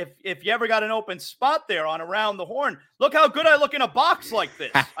 if you ever got an open spot there on Around the Horn, look how good I look in a box like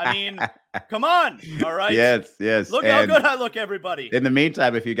this. I mean, come on. All right. Yes. Look how good I look, everybody. In the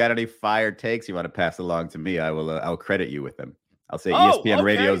meantime, if you got any fire takes you want to pass along to me, I'll credit you with them. I'll say ESPN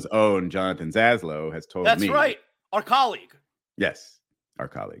Radio's own Jonathan Zaslow has told me. That's right. Our colleague. Yes. Our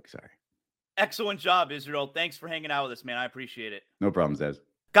colleague. Sorry. Excellent job, Israel. Thanks for hanging out with us, man. I appreciate it. No problem, Zaz.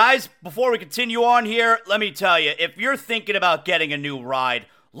 Guys, before we continue on here, let me tell you, if you're thinking about getting a new ride,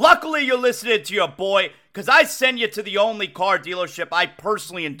 luckily you're listening to your boy, because I send you to the only car dealership I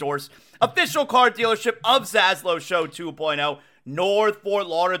personally endorse, official car dealership of Zaslow Show 2.0, North Fort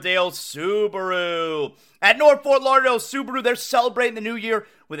Lauderdale Subaru. At North Fort Lauderdale Subaru, they're celebrating the new year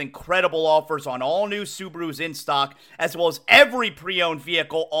with incredible offers on all new Subarus in stock, as well as every pre-owned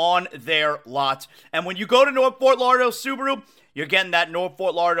vehicle on their lot. And when you go to North Fort Lauderdale Subaru, you're getting that North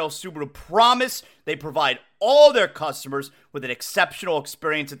Fort Lauderdale Subaru promise. They provide all their customers with an exceptional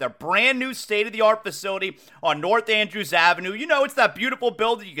experience at their brand new state-of-the-art facility on North Andrews Avenue. You know, it's that beautiful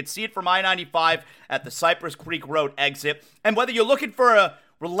building. You can see it from I-95 at the Cypress Creek Road exit. And whether you're looking for a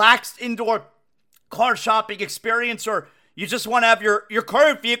relaxed indoor car shopping experience or you just want to have your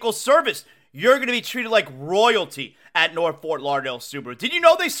current vehicle serviced, you're going to be treated like royalty at North Fort Lauderdale Subaru. Did you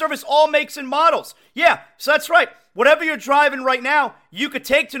know they service all makes and models? Yeah, so that's right. Whatever you're driving right now, you could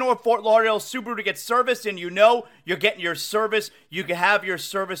take to North Fort Lauderdale Subaru to get serviced, and you know you're getting your service. You can have your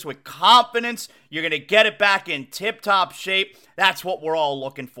service with confidence. You're going to get it back in tip-top shape. That's what we're all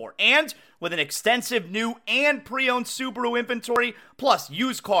looking for. And with an extensive new and pre-owned Subaru inventory, plus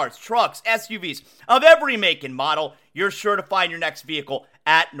used cars, trucks, SUVs of every make and model, you're sure to find your next vehicle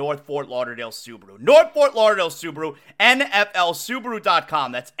at North Fort Lauderdale Subaru. North Fort Lauderdale Subaru,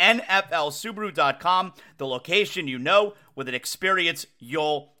 NFLSubaru.com. That's NFLSubaru.com. The location you know with an experience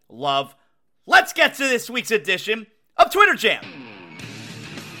you'll love. Let's get to this week's edition of Twitter Jam.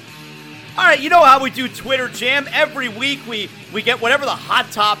 All right, you know how we do Twitter Jam. Every week we get whatever the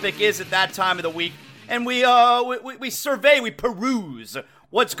hot topic is at that time of the week, and we survey, we peruse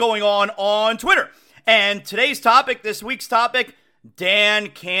what's going on Twitter. And this week's topic, Dan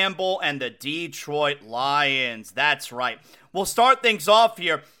Campbell and the Detroit Lions. That's right. We'll start things off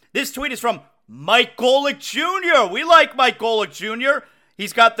here. This tweet is from Mike Golick Jr. We like Mike Golick Jr.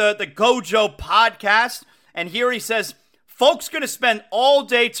 He's got the Gojo podcast, and here he says, folks going to spend all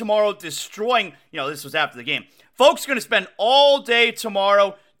day tomorrow destroying, this was after the game. Folks going to spend all day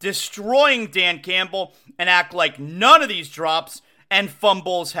tomorrow destroying Dan Campbell and act like none of these drops and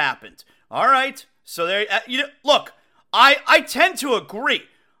fumbles happened. All right. So there, look, I tend to agree.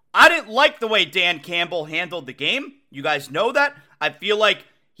 I didn't like the way Dan Campbell handled the game. You guys know that. I feel like,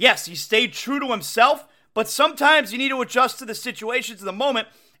 yes, he stayed true to himself, but sometimes you need to adjust to the situations of the moment,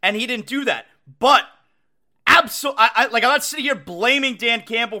 and he didn't do that. But I'm not sitting here blaming Dan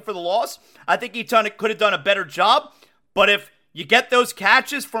Campbell for the loss. I think he could have done a better job. But if you get those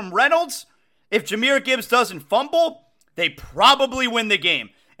catches from Reynolds, if Jahmyr Gibbs doesn't fumble, they probably win the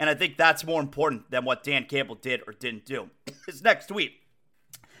game. And I think that's more important than what Dan Campbell did or didn't do. His next tweet.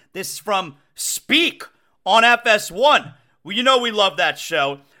 This is from Speak on FS1. Well, you know we love that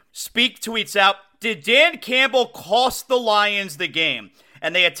show. Speak tweets out, did Dan Campbell cost the Lions the game?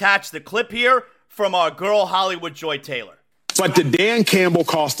 And they attach the clip here from our girl Hollywood Joy Taylor. But did Dan Campbell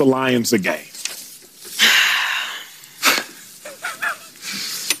cost the Lions the game?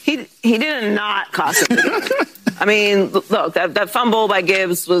 He did not cost them the game. I mean, look, that fumble by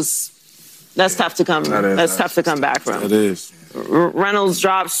Gibbs that's tough to come. That's tough to come back from. It is. Reynolds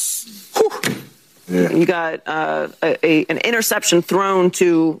drops. Yeah. You got an interception thrown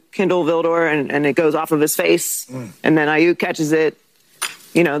to Kendall Vildor, and it goes off of his face, and then Ayuk catches it.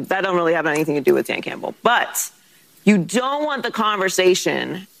 That don't really have anything to do with Dan Campbell. But you don't want the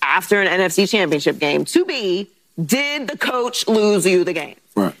conversation after an NFC Championship game to be, did the coach lose you the game?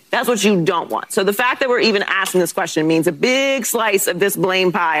 Right. That's what you don't want. So the fact that we're even asking this question means a big slice of this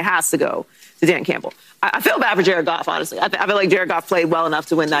blame pie has to go to Dan Campbell. I feel bad for Jared Goff, honestly. I feel like Jared Goff played well enough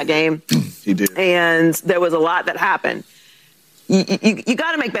to win that game. He did. And there was a lot that happened. You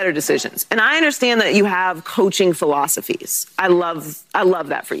got to make better decisions. And I understand that you have coaching philosophies. I love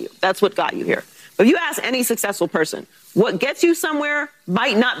that for you. That's what got you here. But if you ask any successful person, what gets you somewhere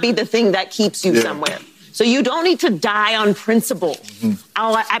might not be the thing that keeps you somewhere. So you don't need to die on principle.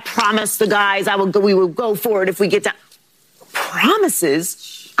 I promised the guys we will go for it if we get down.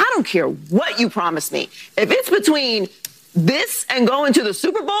 Promises? I don't care what you promise me. If it's between this and going to the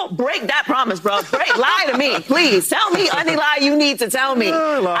Super Bowl, break that promise, bro. Lie to me, please. Tell me any lie you need to tell me.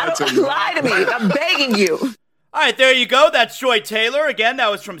 Lie to me. I'm begging you. All right, there you go. That's Joy Taylor. Again,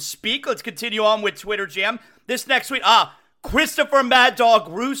 that was from Speak. Let's continue on with Twitter Jam. This next tweet, Christopher Mad Dog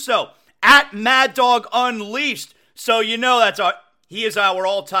Russo at Mad Dog Unleashed. So he is our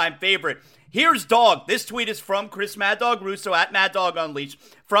all-time favorite. Here's Dog. This tweet is from Chris Mad Dog Russo at Mad Dog Unleashed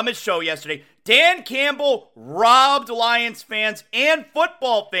from his show yesterday. Dan Campbell robbed Lions fans and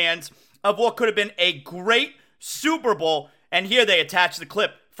football fans of what could have been a great Super Bowl. And here they attach the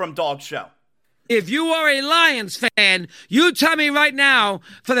clip from Dog's show. If you are a Lions fan, you tell me right now,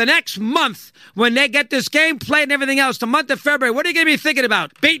 for the next month, when they get this game played and everything else, the month of February, what are you going to be thinking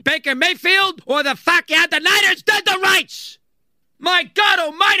about? Beat Baker Mayfield or the fact you had the Niners dead to rights? My God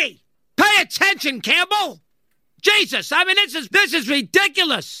almighty! Pay attention, Campbell! Jesus, I mean, this is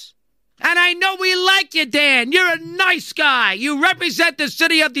ridiculous. And I know we like you, Dan. You're a nice guy. You represent the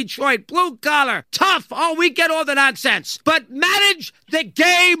city of Detroit. Blue collar. Tough. Oh, we get all the nonsense. But manage the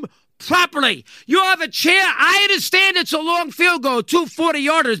game properly. You have a chair. I understand it's a long field goal,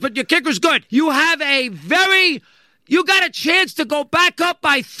 240-yarders, but your kicker's good. You got a chance to go back up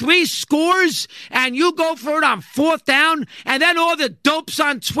by 3 scores, and you go for it on 4th down, and then all the dopes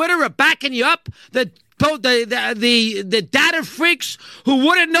on Twitter are backing you up. The data freaks who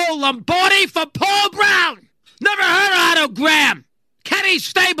wouldn't know Lombardi for Paul Brown. Never heard of Otto Graham. Kenny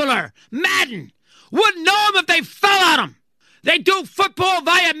Stabler. Madden. Wouldn't know him if they fell on him. They do football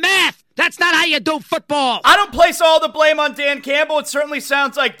via math. That's not how you do football. I don't place all the blame on Dan Campbell. It certainly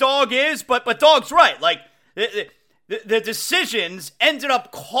sounds like Dog is, but Dog's right. Like, the decisions ended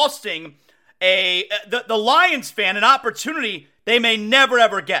up costing the Lions fan an opportunity they may never,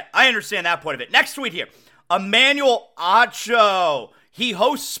 ever get. I understand that point of it. Next tweet here. Emmanuel Acho. He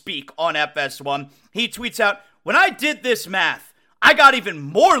hosts Speak on FS1. He tweets out, when I did this math, I got even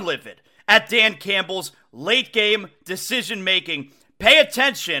more livid at Dan Campbell's late game decision making. Pay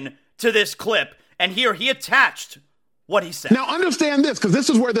attention to this clip. And here he attached what he said. Now understand this, because this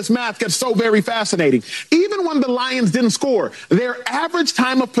is where this math gets so very fascinating. Even when the Lions didn't score, their average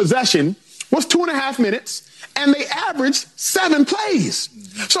time of possession was 2.5 minutes, and they averaged 7 plays.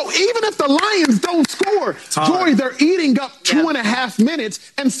 So even if the Lions don't score, Joy, they're eating up 2.5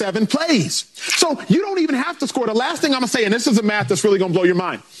 minutes and 7 plays. So you don't even have to score. The last thing I'm going to say, and this is a math that's really going to blow your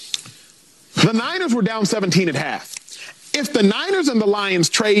mind. The Niners were down 17 at half. If the Niners and the Lions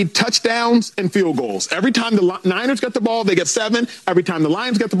trade touchdowns and field goals, every time the Niners get the ball, they get 7. Every time the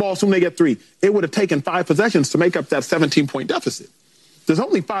Lions get the ball, soon they get 3. It would have taken 5 possessions to make up that 17-point deficit. There's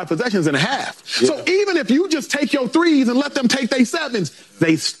only 5 possessions and a half. Yeah. So even if you just take your 3s and let them take their 7s,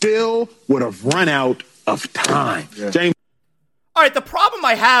 they still would have run out of time. Yeah. James. All right, the problem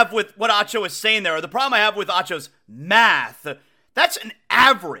I have with what Acho is saying there, or the problem I have with Acho's math, that's an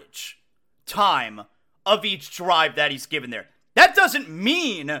average time of each drive that he's given there. That doesn't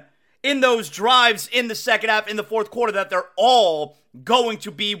mean in those drives in the second half, in the fourth quarter, that they're all going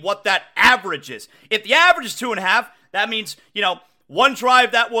to be what that average is. If the average is 2.5, that means, one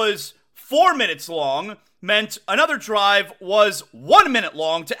drive that was 4 minutes long meant another drive was 1 minute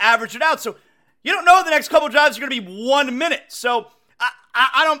long to average it out. So you don't know the next couple of drives are going to be 1 minute. So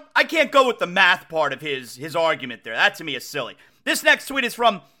I can't go with the math part of his argument there. That to me is silly. This next tweet is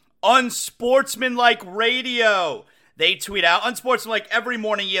from Unsportsmanlike Radio. They tweet out, unsportsmanlike every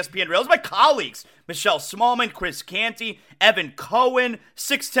morning, ESPN Radio. It's my colleagues, Michelle Smallman, Chris Canty, Evan Cohen,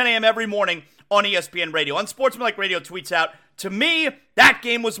 6:10 a.m. every morning on ESPN Radio. Unsportsmanlike Radio tweets out, to me, that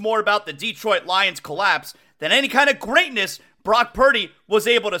game was more about the Detroit Lions collapse than any kind of greatness Brock Purdy was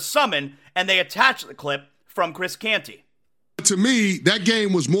able to summon, and they attached the clip from Chris Canty. To me, that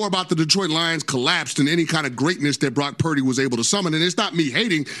game was more about the Detroit Lions collapse than any kind of greatness that Brock Purdy was able to summon. And it's not me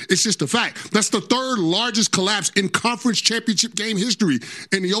hating, it's just a fact. That's the third largest collapse in conference championship game history.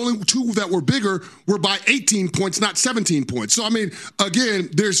 And the only two that were bigger were by 18 points, not 17 points. So, I mean, again,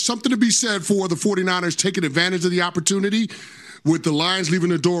 there's something to be said for the 49ers taking advantage of the opportunity with the Lions leaving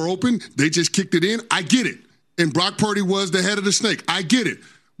the door open. They just kicked it in. I get it. And Brock Purdy was the head of the snake. I get it.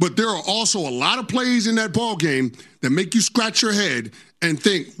 But there are also a lot of plays in that ball game that make you scratch your head and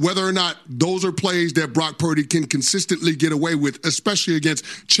think whether or not those are plays that Brock Purdy can consistently get away with, especially against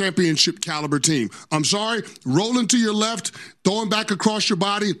championship caliber team. I'm sorry, rolling to your left, throwing back across your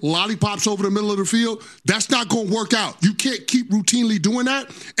body, lollipops over the middle of the field, that's not going to work out. You can't keep routinely doing that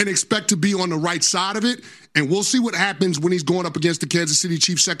and expect to be on the right side of it. And we'll see what happens when he's going up against the Kansas City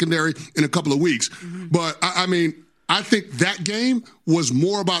Chiefs secondary in a couple of weeks. Mm-hmm. But, I mean, I think that game was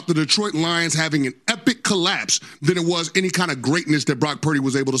more about the Detroit Lions having an epic collapse than it was any kind of greatness that Brock Purdy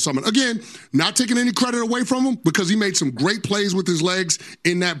was able to summon. Again, not taking any credit away from him because he made some great plays with his legs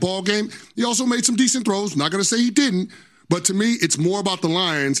in that ball game. He also made some decent throws. Not going to say he didn't. But to me, it's more about the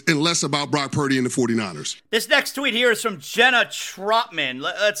Lions and less about Brock Purdy and the 49ers. This next tweet here is from Jenna Trotman.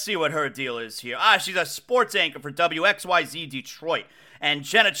 Let's see what her deal is here. She's a sports anchor for WXYZ Detroit. And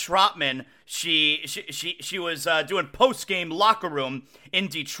Jenna Trotman, she was doing post-game locker room in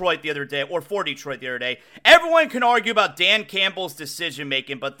Detroit the other day, or for Detroit the other day. Everyone can argue about Dan Campbell's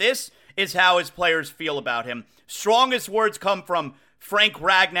decision-making, but this is how his players feel about him. Strongest words come from Frank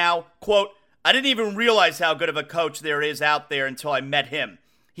Ragnow, quote, I didn't even realize how good of a coach there is out there until I met him.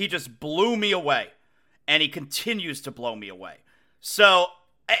 He just blew me away, and he continues to blow me away. So,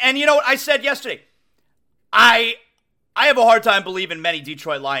 and you know what I said yesterday? I have a hard time believing many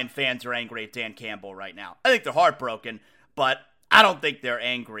Detroit Lion fans are angry at Dan Campbell right now. I think they're heartbroken, but I don't think they're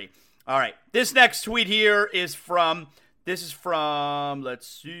angry. All right, this next tweet here is from, let's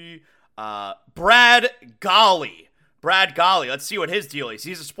see, Brad Golly. Brad Golly, let's see what his deal is.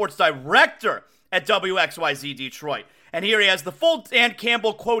 He's a sports director at WXYZ Detroit. And here he has the full Dan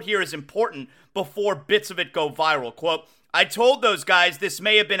Campbell quote here is important before bits of it go viral. Quote, I told those guys this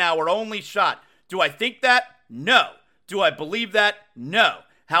may have been our only shot. Do I think that? No. Do I believe that? No.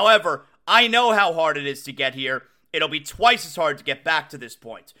 However, I know how hard it is to get here. It'll be twice as hard to get back to this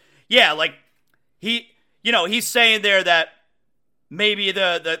point. Yeah, like, he's saying there that maybe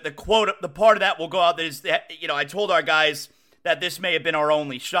the quote, the part of that will go out that is, I told our guys that this may have been our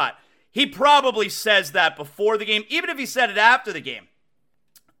only shot. He probably says that before the game, even if he said it after the game.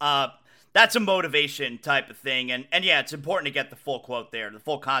 That's a motivation type of thing. And yeah, it's important to get the full quote there, the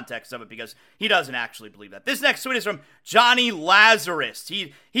full context of it, because he doesn't actually believe that. This next tweet is from Johnny Lazarus.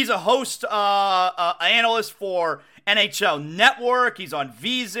 He's a host, analyst for NHL Network. He's on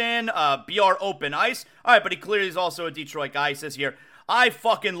VSiN, BR Open Ice. All right, but he clearly is also a Detroit guy. He says here, I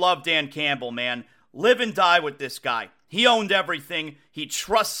fucking love Dan Campbell, man. Live and die with this guy. He owned everything. He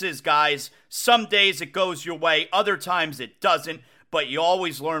trusts his guys. Some days it goes your way. Other times it doesn't. But you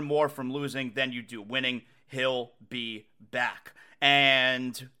always learn more from losing than you do winning. He'll be back.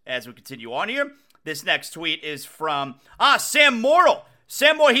 And as we continue on here, this next tweet is from Sam Morrill.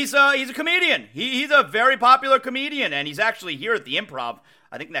 Sam Morrill, he's a comedian. He's a very popular comedian, and he's actually here at the Improv,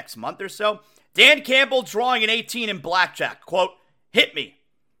 I think next month or so. Dan Campbell drawing an 18 in blackjack. Quote, hit me.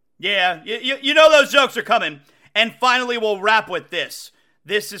 Yeah, you know those jokes are coming. And finally, we'll wrap with this.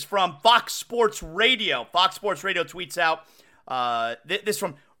 This is from Fox Sports Radio. Fox Sports Radio tweets out, this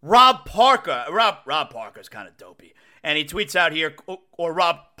from Rob Parker. Rob Parker's kind of dopey. And he tweets out here, or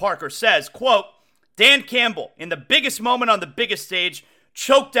Rob Parker says, quote, Dan Campbell, in the biggest moment on the biggest stage,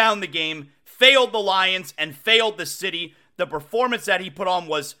 choked down the game, failed the Lions, and failed the city. The performance that he put on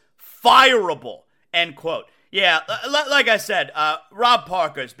was fireable, end quote. Yeah, like I said, Rob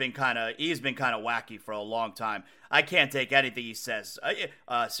Parker's been kind of wacky for a long time. I can't take anything he says.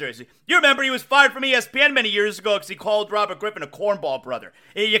 Seriously. You remember he was fired from ESPN many years ago because he called Robert Griffin a cornball brother.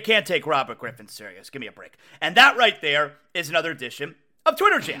 You can't take Robert Griffin serious. Give me a break. And that right there is another edition of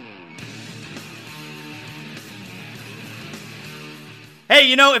Twitter Jam.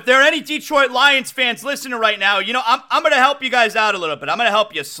 Hey, if there are any Detroit Lions fans listening right now, I'm going to help you guys out a little bit. I'm going to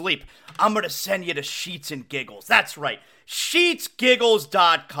help you sleep. I'm going to send you to Sheets and Giggles. That's right.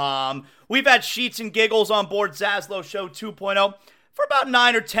 SheetsGiggles.com. We've had Sheets and Giggles on board Zaslow Show 2.0 for about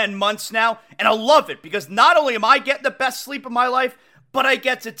 9 or 10 months now, and I love it because not only am I getting the best sleep of my life, but I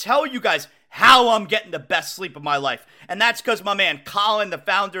get to tell you guys how I'm getting the best sleep of my life. And that's because my man Colin, the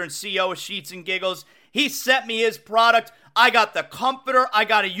founder and CEO of Sheets and Giggles, he sent me his product. I got the comforter. I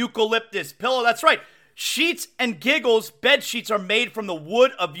got a eucalyptus pillow. That's right. Sheets and Giggles bed sheets are made from the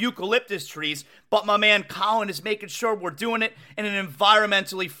wood of eucalyptus trees, but my man Colin is making sure we're doing it in an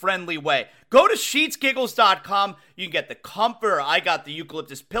environmentally friendly way. Go to sheetsgiggles.com. You can get the comforter. I got the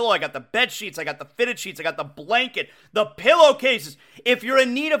eucalyptus pillow. I got the bed sheets. I got the fitted sheets. I got the blanket, the pillowcases. If you're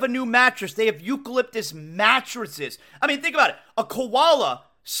in need of a new mattress, they have eucalyptus mattresses. I mean, think about it. A koala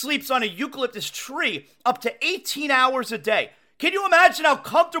sleeps on a eucalyptus tree up to 18 hours a day. Can you imagine how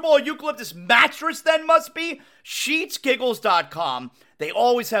comfortable a eucalyptus mattress then must be? Sheetsgiggles.com. They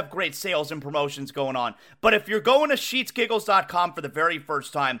always have great sales and promotions going on. But if you're going to sheetsgiggles.com for the very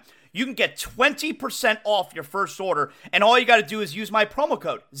first time, you can get 20% off your first order, and all you got to do is use my promo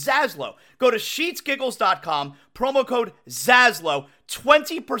code, Zaslow. Go to sheetsgiggles.com, promo code Zaslow,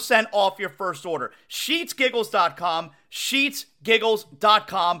 20% off your first order. Sheetsgiggles.com,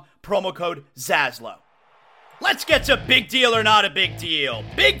 sheetsgiggles.com, promo code Zaslow. Let's get to big deal or not a big deal.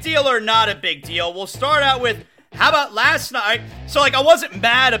 Big deal or not a big deal. We'll start out with, how about last night? So, I wasn't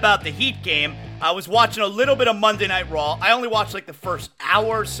mad about the Heat game. I was watching a little bit of Monday Night Raw. I only watched, the first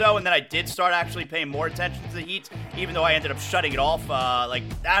hour or so, and then I did start actually paying more attention to the Heat, even though I ended up shutting it off,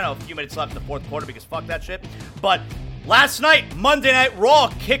 a few minutes left in the fourth quarter because fuck that shit. But last night, Monday Night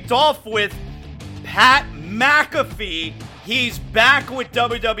Raw kicked off with Pat McAfee. He's back with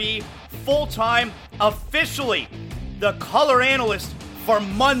WWE full-time, officially the color analyst for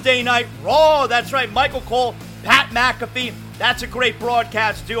Monday Night Raw. That's right, Michael Cole, Pat McAfee. That's a great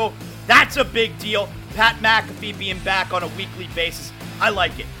broadcast duo. That's a big deal. Pat McAfee being back on a weekly basis. I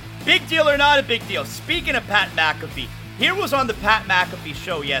like it. Big deal or not a big deal? Speaking of Pat McAfee, here was on the Pat McAfee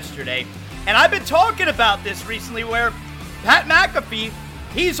show yesterday, and I've been talking about this recently where Pat McAfee,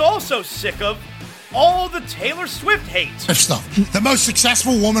 he's also sick of all the Taylor Swift hate. Stuff. The most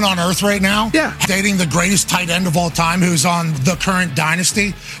successful woman on earth right now. Yeah. Dating the greatest tight end of all time who's on the current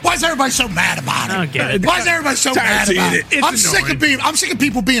dynasty. Why is everybody so mad about it? I don't get it. Why is everybody so mad about it? It's I'm sick of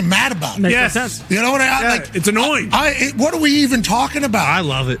people being mad about it. Makes sense. You know what It's annoying. What are we even talking about? I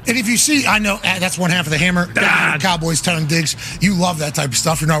love it. And if you see, I know that's one half of the hammer. Cowboys telling digs. You love that type of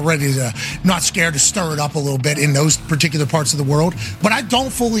stuff. You're not scared to stir it up a little bit in those particular parts of the world. But I don't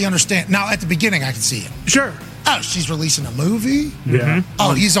fully understand. Now, at the beginning, I can see it. Sure. Oh, she's releasing a movie? Yeah.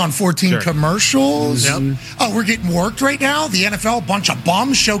 Oh, he's on 14 commercials? Yep. Oh, we're getting worked right now? The NFL, bunch of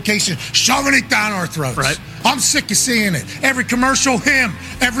bums showcasing, shoving it down our throats. Right. I'm sick of seeing it. Every commercial, him.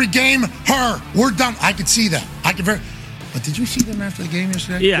 Every game, her. We're done. I could see that. But did you see them after the game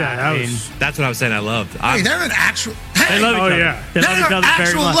yesterday? Yeah, that's what I was saying I loved. Hey, they're an actual... Hey, they love each other. Yeah. They love each they're other very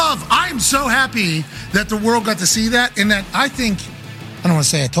actual much. love. I'm so happy that the world got to see that, and that I think... I don't want to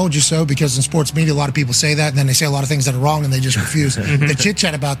say I told you so, because in sports media, a lot of people say that, and then they say a lot of things that are wrong, and they just refuse to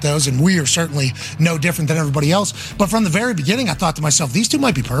chit-chat about those, and we are certainly no different than everybody else. But from the very beginning, I thought to myself, these two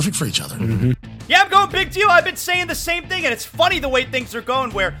might be perfect for each other. Mm-hmm. Yeah, I'm going big deal. I've been saying the same thing, and it's funny the way things are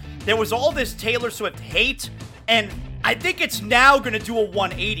going, where there was all this Taylor Swift hate, and I think it's now going to do a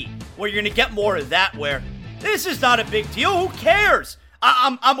 180, where you're going to get more of that, where this is not a big deal. Who cares?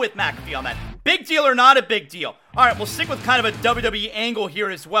 I'm with McAfee on that. Big deal or not a big deal? All right, we'll stick with kind of a WWE angle here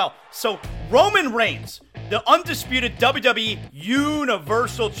as well. So Roman Reigns, the undisputed WWE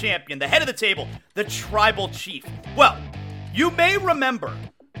Universal Champion, the head of the table, the Tribal Chief. Well, you may remember,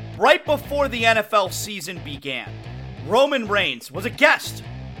 right before the NFL season began, Roman Reigns was a guest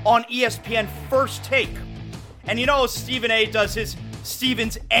on ESPN First Take. And you know Stephen A. does his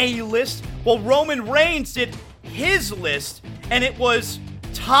Stephen's A list? Well, Roman Reigns did his list, and it was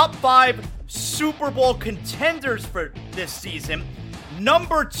top 5 Super Bowl contenders for this season.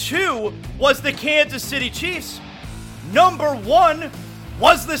 Number 2 was the Kansas City Chiefs. Number 1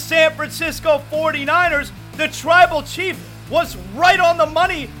 was the San Francisco 49ers. The Tribal Chief was right on the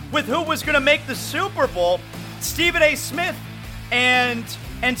money with who was going to make the Super Bowl. Stephen A. Smith and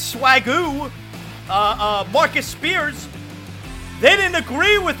Swagoo, Marcus Spears, they didn't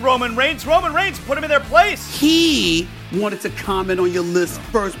agree with Roman Reigns. Roman Reigns put him in their place. He wanted to comment on your list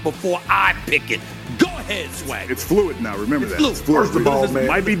first before I pick it. Go ahead, Swag. It's fluid now. Remember that. Fluid. It's fluid. First of all,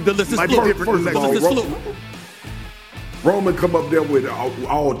 man, The list is might be fluid. different The than list is fluid. Roman come up there with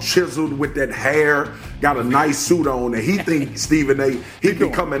all chiseled with that hair, got a nice suit on, and he thinks Stephen A. He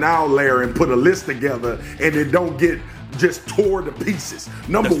can come in our lair and put a list together, and it don't get just tore to pieces.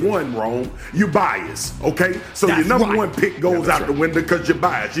 Number one, Rome, you bias, okay? So your number one pick goes out the window because you're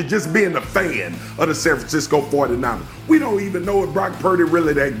biased. You're just being a fan of the San Francisco 49ers. We don't even know if Brock Purdy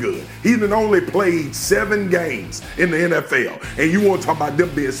really that good. He done only played 7 games in the NFL, and you want to talk about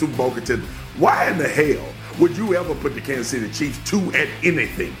them being Super Bowl contenders. Why in the hell would you ever put the Kansas City Chiefs 2 at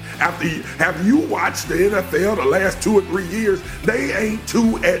anything? Have you watched the NFL the last 2 or 3 years? They ain't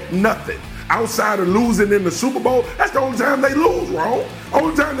 2 at nothing. Outside of losing in the Super Bowl, that's the only time they lose, Ron.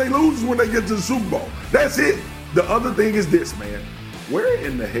 Only time they lose is when they get to the Super Bowl. That's it. The other thing is this, man. Where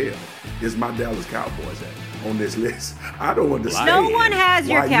in the hell is my Dallas Cowboys at on this list? I don't understand. No one has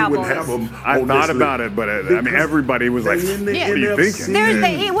your Cowboys. You have them I thought about it, but I mean, everybody was like, what are you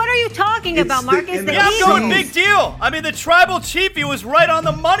thinking? What are you talking about, Marcus? I'm going big deal. I mean, the tribal chief, he was right on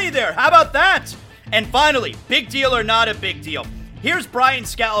the money there. How about that? And finally, big deal or not a big deal. Here's Brian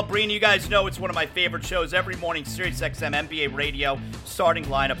Scalabrine. You guys know it's one of my favorite shows every morning, SiriusXM NBA Radio, starting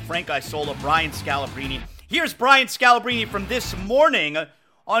lineup, Frank Isola, Brian Scalabrine. Here's Brian Scalabrine from this morning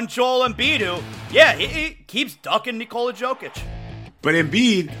on Joel Embiid, who, he keeps ducking Nikola Jokic. But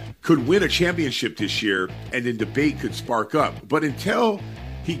Embiid could win a championship this year, and then debate could spark up. But until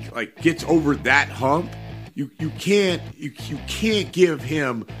he gets over that hump, you can't give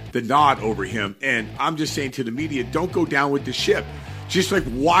him the nod over him. And I'm just saying to the media, don't go down with the ship. Just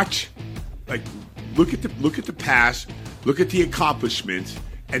watch, look at the past, look at the accomplishments,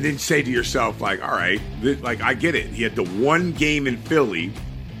 and then say to yourself, all right, I get it. He had the one game in Philly.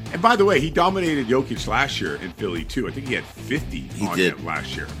 And by the way, he dominated Jokic last year in Philly too. I think he had 50 him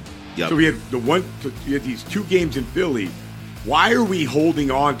last year. Yep. So we had these 2 games in Philly. Why are we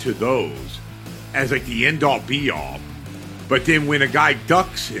holding on to those as the end all be all? But then when a guy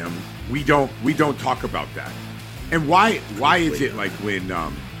ducks him, we don't talk about that. And why is it when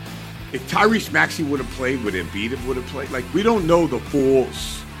if Tyrese Maxey would have played, would Embiid would have played? We don't know the full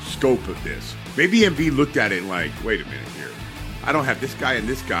scope of this. Maybe Embiid looked at it wait a minute here. I don't have this guy and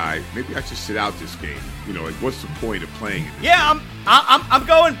this guy. Maybe I should sit out this game. What's the point of playing it? Yeah, I'm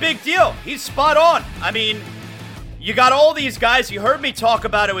going big deal. He's spot on. I mean, you got all these guys. You heard me talk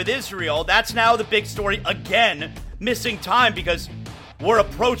about it with Israel. That's now the big story again. Missing time because we're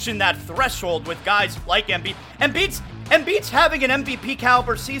approaching that threshold with guys like Embiid. Embiid's having an MVP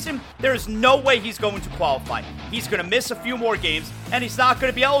caliber season. There's no way he's going to qualify. He's going to miss a few more games, and he's not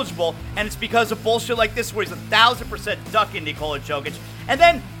going to be eligible, and it's because of bullshit like this where he's 1,000% ducking Nikola Jokic. And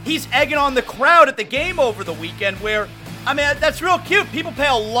then he's egging on the crowd at the game over the weekend where, I mean, that's real cute. People pay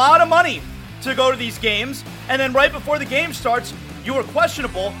a lot of money to go to these games, and then right before the game starts, you are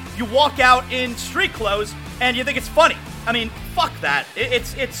questionable. You walk out in street clothes, and you think it's funny. I mean, fuck that.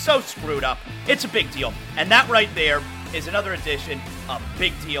 It's so screwed up. It's a big deal. And that right there is another edition of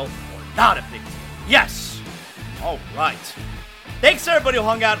Big Deal or Not a Big Deal. Yes. All right. Thanks to everybody who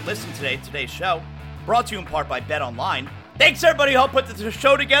hung out and listened today to today's show. Brought to you in part by BetOnline. Thanks to everybody who helped put the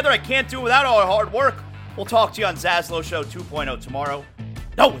show together. I can't do it without all our hard work. We'll talk to you on Zaslow Show 2.0 tomorrow.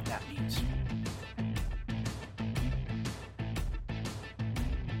 Know what that means.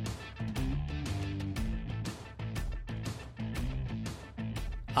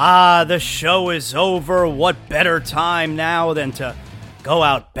 The show is over. What better time now than to go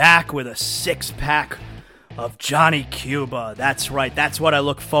out back with a 6-pack of Johnny Cuba. That's right. That's what I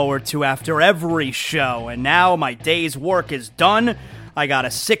look forward to after every show. And now my day's work is done. I got a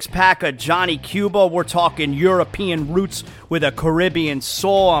 6-pack of Johnny Cuba. We're talking European roots with a Caribbean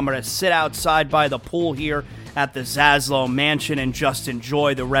soul. I'm going to sit outside by the pool here at the Zaslow Mansion and just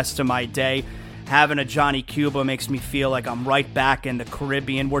enjoy the rest of my day. Having a Johnny Cuba makes me feel like I'm right back in the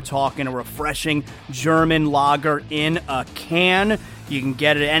Caribbean. We're talking a refreshing German lager in a can. You can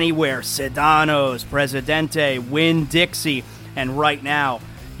get it anywhere. Sedanos, Presidente, Winn-Dixie. And right now,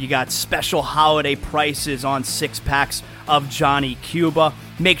 you got special holiday prices on 6-packs of Johnny Cuba.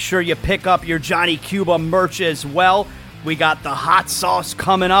 Make sure you pick up your Johnny Cuba merch as well. We got the hot sauce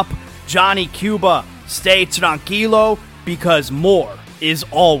coming up. Johnny Cuba, stay tranquilo because more is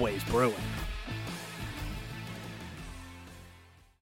always brewing.